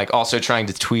and then like also trying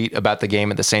to tweet about the game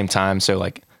at the same time. So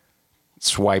like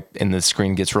swipe and the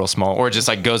screen gets real small, or it just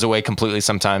like goes away completely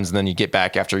sometimes, and then you get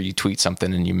back after you tweet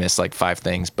something and you miss like 5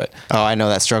 things. But I know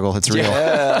that struggle. It's real.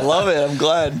 Yeah, I love it. I'm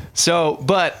glad. So,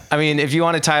 but I mean, if you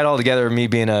want to tie it all together, me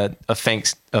being a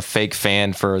fake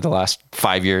fan for the last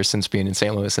 5 years since being in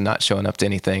St. Louis and not showing up to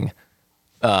anything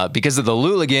because of the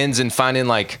Luligans, and finding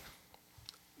like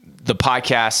the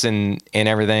podcasts and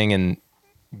everything, and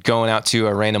going out to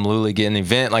a random Luligan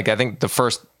event. Like I think the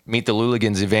first Meet the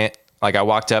Luligans event, like I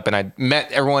walked up and I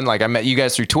met everyone. Like I met you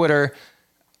guys through Twitter,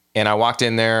 and I walked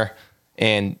in there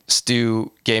and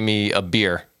Stu gave me a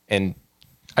beer, and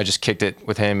I just kicked it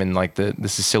with him and like the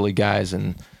Sicily guys,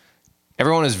 and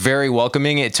everyone was very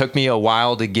welcoming. It took me a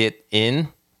while to get in,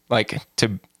 like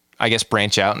to, I guess,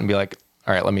 branch out and be like,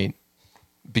 all right, let me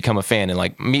become a fan and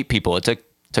like meet people. It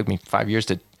took me 5 years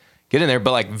to get in there,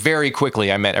 but like very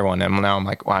quickly I met everyone, and now I'm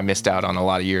like, wow, I missed out on a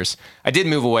lot of years. I did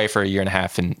move away for 1.5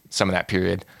 years in some of that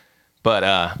period. But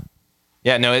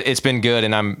yeah, no, it's been good,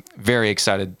 and I'm very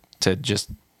excited to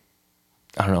just,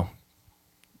 I don't know,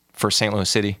 for St. Louis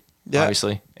City,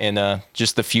 obviously, and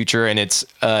just the future. And it's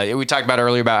we talked about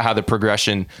earlier about how the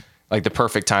progression, like the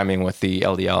perfect timing with the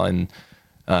LDL and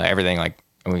everything. Like,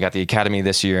 and we got the academy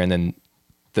this year, and then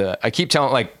I keep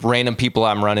telling like random people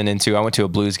I'm running into. I went to a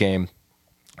Blues game.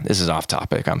 This is off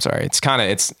topic. I'm sorry. It's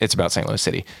about St. Louis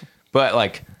City, but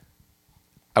like.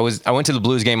 I went to the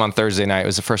Blues game on Thursday night. It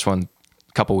was the first one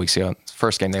a couple weeks ago.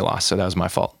 First game they lost, so that was my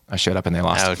fault. I showed up and they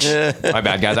lost. Ouch. My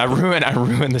bad, guys. I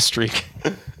ruined the streak.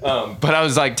 But I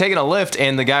was like taking a lift,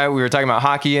 and the guy, we were talking about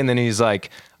hockey, and then he's like,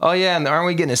 "Oh yeah, and aren't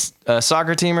we getting a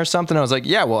soccer team or something?" I was like,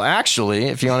 "Yeah, well, actually,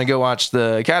 if you want to go watch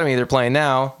the academy they're playing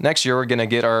now, next year we're gonna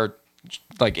get our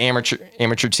like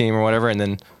amateur team or whatever, and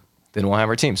then we'll have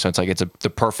our team." So it's like the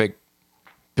perfect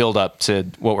build up to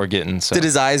what we're getting. So Did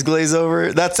his eyes glaze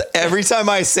over? That's every time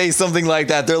I say something like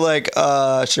that, they're like,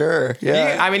 sure.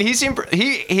 Yeah.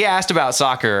 he asked about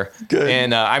soccer. Good.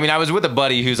 And I was with a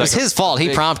buddy who's like, It's his fault.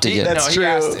 He prompted you. That's he true.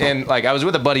 asked, and like I was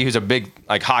with a buddy who's a big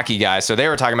like hockey guy, so they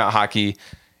were talking about hockey.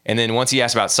 And then once he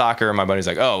asked about soccer, my buddy's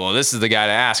like, "Oh, well, this is the guy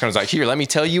to ask." And I was like, "Here, let me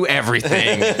tell you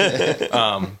everything."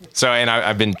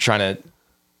 I've been trying to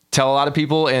tell a lot of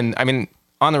people, and I mean,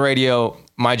 on the radio,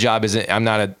 my job isn't. I'm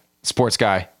not a sports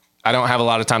guy. I don't have a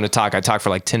lot of time to talk. I talk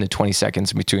for like 10 to 20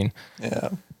 seconds in between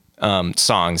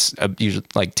songs, usually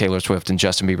like Taylor Swift and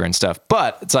Justin Bieber and stuff.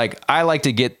 But it's like I like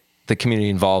to get the community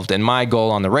involved, and my goal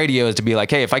on the radio is to be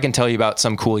like, "Hey, if I can tell you about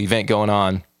some cool event going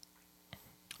on,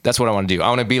 that's what I want to do. I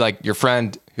want to be like your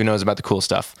friend who knows about the cool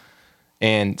stuff."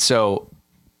 And so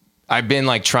I've been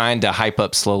like trying to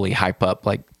slowly hype up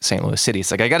like St. Louis City.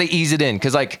 It's like I got to ease it in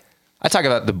because like I talk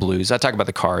about the Blues, I talk about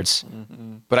the Cards,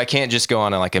 but I can't just go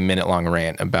on like a minute long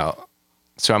rant about.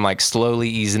 So I'm like slowly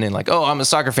easing in, like, "Oh, I'm a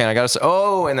soccer fan. I got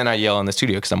to," and then I yell in the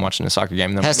studio because I'm watching a soccer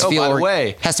game. And then I'm like, by the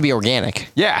way, has to be organic.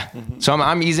 yeah. So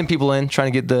I'm easing people in,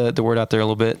 trying to get the word out there a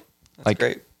little bit. That's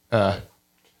great.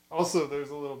 Also, there's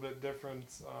a little bit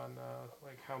difference on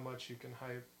like how much you can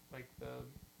hype like the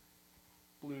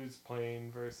Blues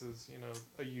playing versus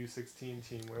a U16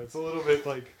 team where it's a little bit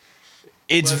like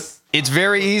It's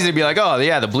very easy to be like, "Oh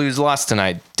yeah, the Blues lost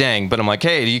tonight. Dang." But I'm like,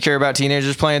 "Hey, do you care about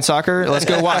teenagers playing soccer? Let's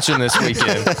go watch them this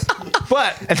weekend."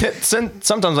 But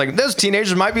sometimes like those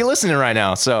teenagers might be listening right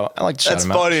now, so I like to shout That's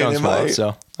them out. funny, show them they some love, might.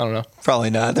 so I don't know. Probably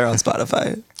not. They're on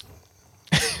Spotify.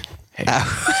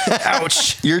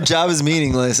 Ouch. Your job is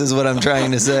meaningless, is what I'm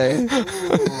trying to say.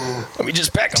 Let me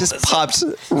just back Just popped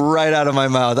right out of my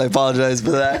mouth. I apologize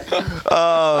for that.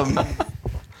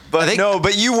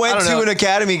 But you went I don't to know. an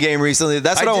academy game recently.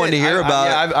 That's what I wanted to hear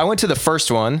about. I went to the first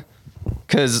one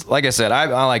because, like I said,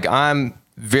 I'm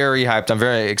very hyped. I'm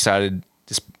very excited.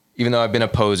 Just even though I've been a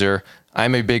poser,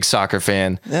 I'm a big soccer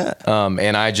fan. Yeah.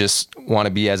 And I just want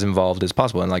to be as involved as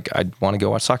possible. And like I want to go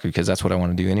watch soccer because that's what I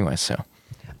want to do anyway. So.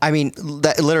 I mean,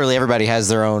 literally everybody has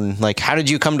their own, like, how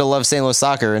did you come to love St. Louis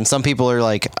soccer? And some people are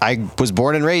like, I was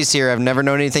born and raised here. I've never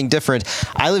known anything different.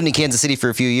 I lived in Kansas City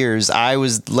for a few years. I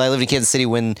lived in Kansas City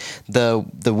when the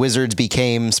Wizards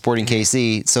became Sporting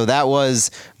KC. So that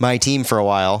was my team for a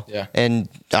while. Yeah. And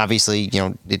obviously,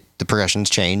 the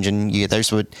progressions change and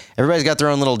everybody's got their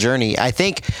own little journey. I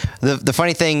think the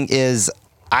funny thing is,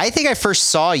 I think I first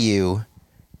saw you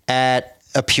at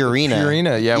a Purina. When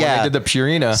they did the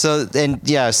Purina.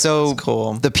 So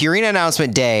cool. The Purina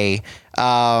announcement day,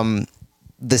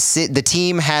 the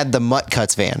team had the Mutt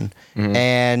Cuts van,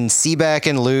 and Seebeck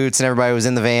and Lutz and everybody was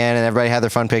in the van, and everybody had their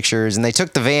fun pictures, and they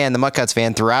took the Mutt Cuts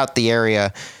van throughout the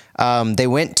area. They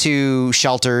went to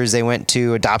shelters, they went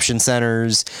to adoption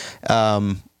centers.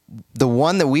 The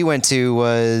one that we went to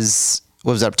was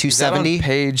up 270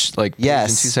 page like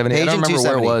yes, page 270. I don't remember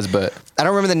where it was, but I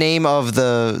don't remember the name of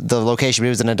the location, but it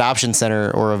was an adoption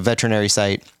center or a veterinary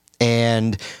site.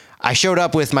 And I showed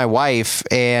up with my wife,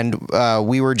 and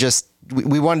we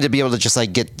wanted to be able to just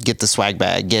like get the swag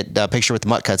bag, get a picture with the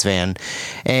Mutt Cuts van,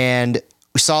 and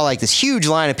we saw like this huge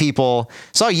line of people.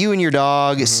 Saw you and your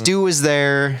dog. Stu was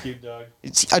there. cute dog.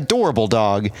 It's adorable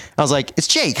dog. I was like, it's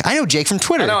Jake. I know Jake from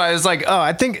Twitter. No, I was like, oh,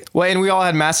 I think. Well, and we all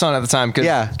had masks on at the time because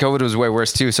Yeah. COVID was way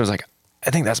worse too. So I was like, I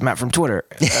think that's Matt from Twitter.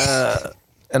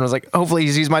 And I was like, hopefully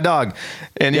he sees my dog,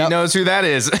 and he knows who that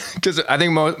is because I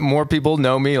think more people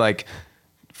know me like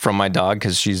from my dog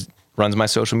because she runs my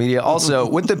social media. Also,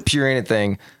 with the Purina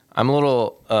thing, I'm a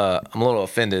little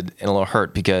offended and a little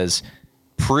hurt because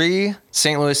pre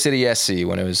St. Louis City SC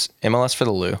when it was MLS for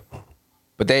the Lou,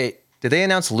 but did they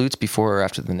announce Lutz before or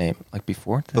after the name? Like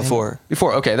before? Before.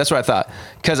 Before. Okay, that's what I thought.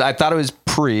 Because I thought it was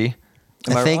pre.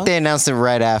 I think they announced it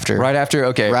right after. Right after.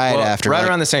 Okay. Right Well, after, Right like-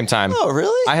 around the same time. Oh,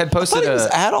 really? I had posted I thought it was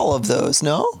at all of those.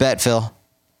 No? Bet, Phil.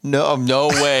 No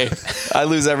way. I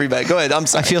lose every bet. Go ahead. I'm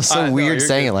sorry. I feel so no, weird you're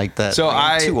saying good. it like that. So Like,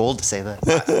 I'm I- too old to say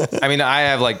that. I mean, I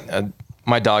have like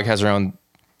my dog has her own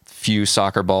few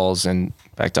soccer balls, and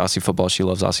back to Aussie football. She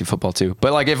loves Aussie football too.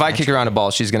 But like, if I kick around a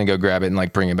ball, she's gonna go grab it and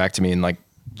like bring it back to me and like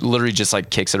literally just like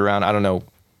kicks it around. I don't know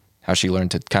how she learned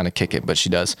to kind of kick it, but she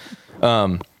does.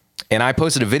 And I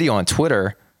posted a video on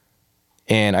Twitter,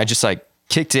 and I just like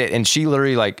kicked it, and she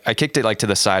literally like I kicked it like to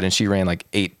the side, and she ran like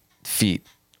 8 feet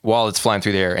while it's flying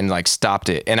through the air and like stopped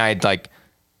it. And I like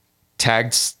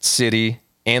tagged City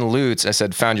and Lutz. I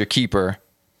said, found your keeper.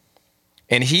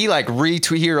 And he like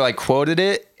retweeted or like quoted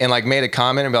it and like made a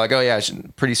comment and be like, oh yeah,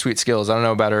 pretty sweet skills. I don't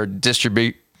know about her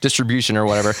distribution or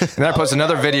whatever. And then I posted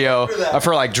another video of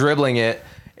her like dribbling it,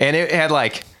 and it had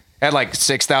like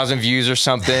 6,000 views or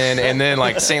something. And then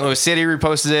like St. Louis City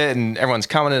reposted it, and everyone's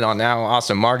commenting on how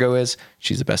awesome Margot is.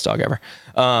 She's the best dog ever.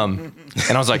 And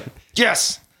I was like,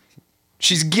 yes,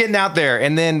 she's getting out there.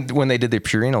 And then when they did the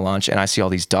Purina launch, and I see all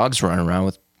these dogs running around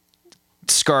with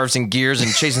scarves and gears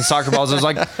and chasing soccer balls, I was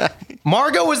like,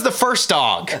 Margot was the first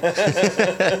dog. I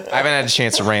haven't had a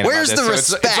chance to rant Where's about the this,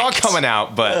 so respect? it's all coming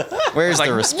out, but Where's like,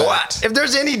 the respect? what? If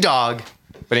there's any dog.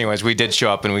 But anyways, we did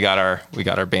show up and we got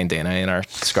our bandana and our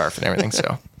scarf and everything,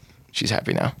 so she's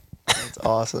happy now. That's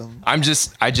awesome. I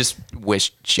just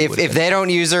wish she would. If they don't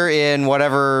use her in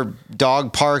whatever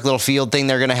dog park little field thing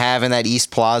they're gonna have in that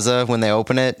East Plaza when they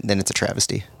open it, then it's a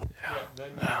travesty.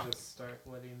 Then you just start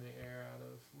letting the air out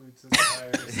of Lutz's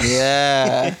tires.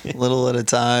 Yeah, little at a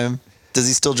time. Does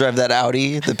he still drive that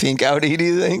Audi, the pink Audi? Do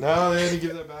you think? No, they had to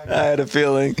give that back. I had a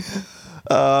feeling.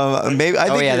 Maybe. I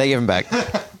think They give them back.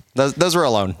 Those were a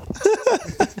loan.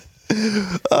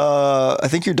 I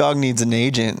think your dog needs an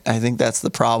agent. I think that's the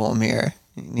problem here.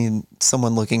 You need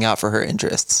someone looking out for her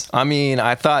interests. I mean,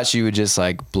 I thought she would just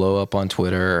like blow up on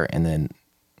Twitter and then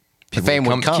Fame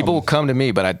would come. people would come to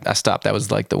me, but I stopped. That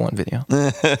was like the one video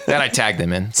that I tagged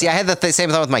them in. See, I had the same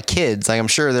thought with my kids. Like, I'm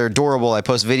sure they're adorable. I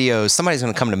post videos. Somebody's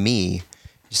gonna come to me.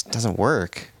 It just doesn't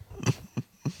work.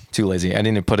 Too lazy. I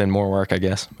need to put in more work, I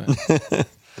guess. But.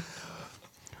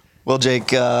 Well,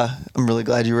 Jake, I'm really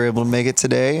glad you were able to make it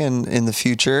today and in the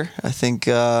future. I think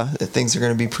that things are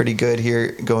going to be pretty good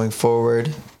here going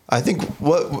forward. I think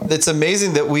it's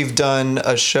amazing that we've done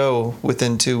a show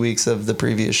within 2 weeks of the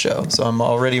previous show. So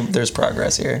there's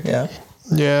progress here. Yeah.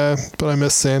 Yeah, but I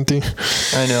miss Santi.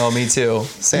 I know, me too.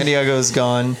 Santiago's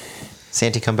gone.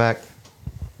 Santi, come back.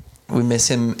 We miss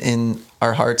him in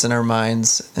our hearts and our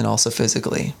minds, and also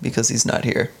physically, because he's not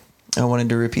here. I wanted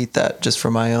to repeat that just for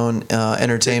my own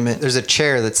entertainment. There's a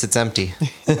chair that sits empty.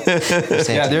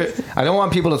 Yeah, I don't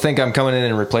want people to think I'm coming in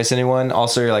and replace anyone.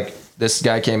 Also, you're like, this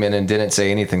guy came in and didn't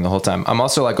say anything the whole time. I'm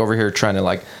also like over here trying to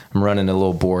I'm running a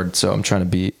little board, so I'm trying to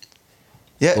be.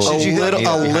 Yeah, Well, should you a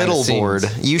A little scenes. board.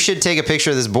 You should take a picture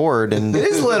of this board and It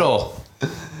is little.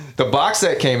 The box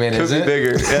that came in is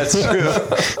bigger. That's true.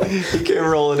 He came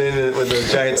rolling in with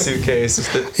a giant suitcase.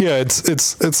 Yeah,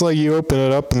 it's like you open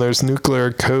it up and there's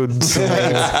nuclear codes.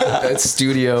 It's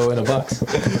studio in a box.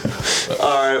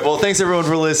 All right. Well, thanks everyone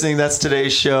for listening. That's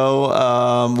today's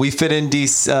show. We fit in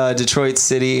Detroit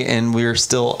City, and we're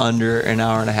still under an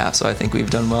hour and a half. So I think we've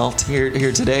done well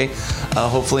here today.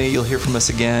 Hopefully, you'll hear from us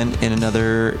again in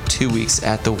another 2 weeks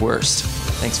at the worst.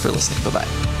 Thanks for listening. Bye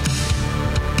bye.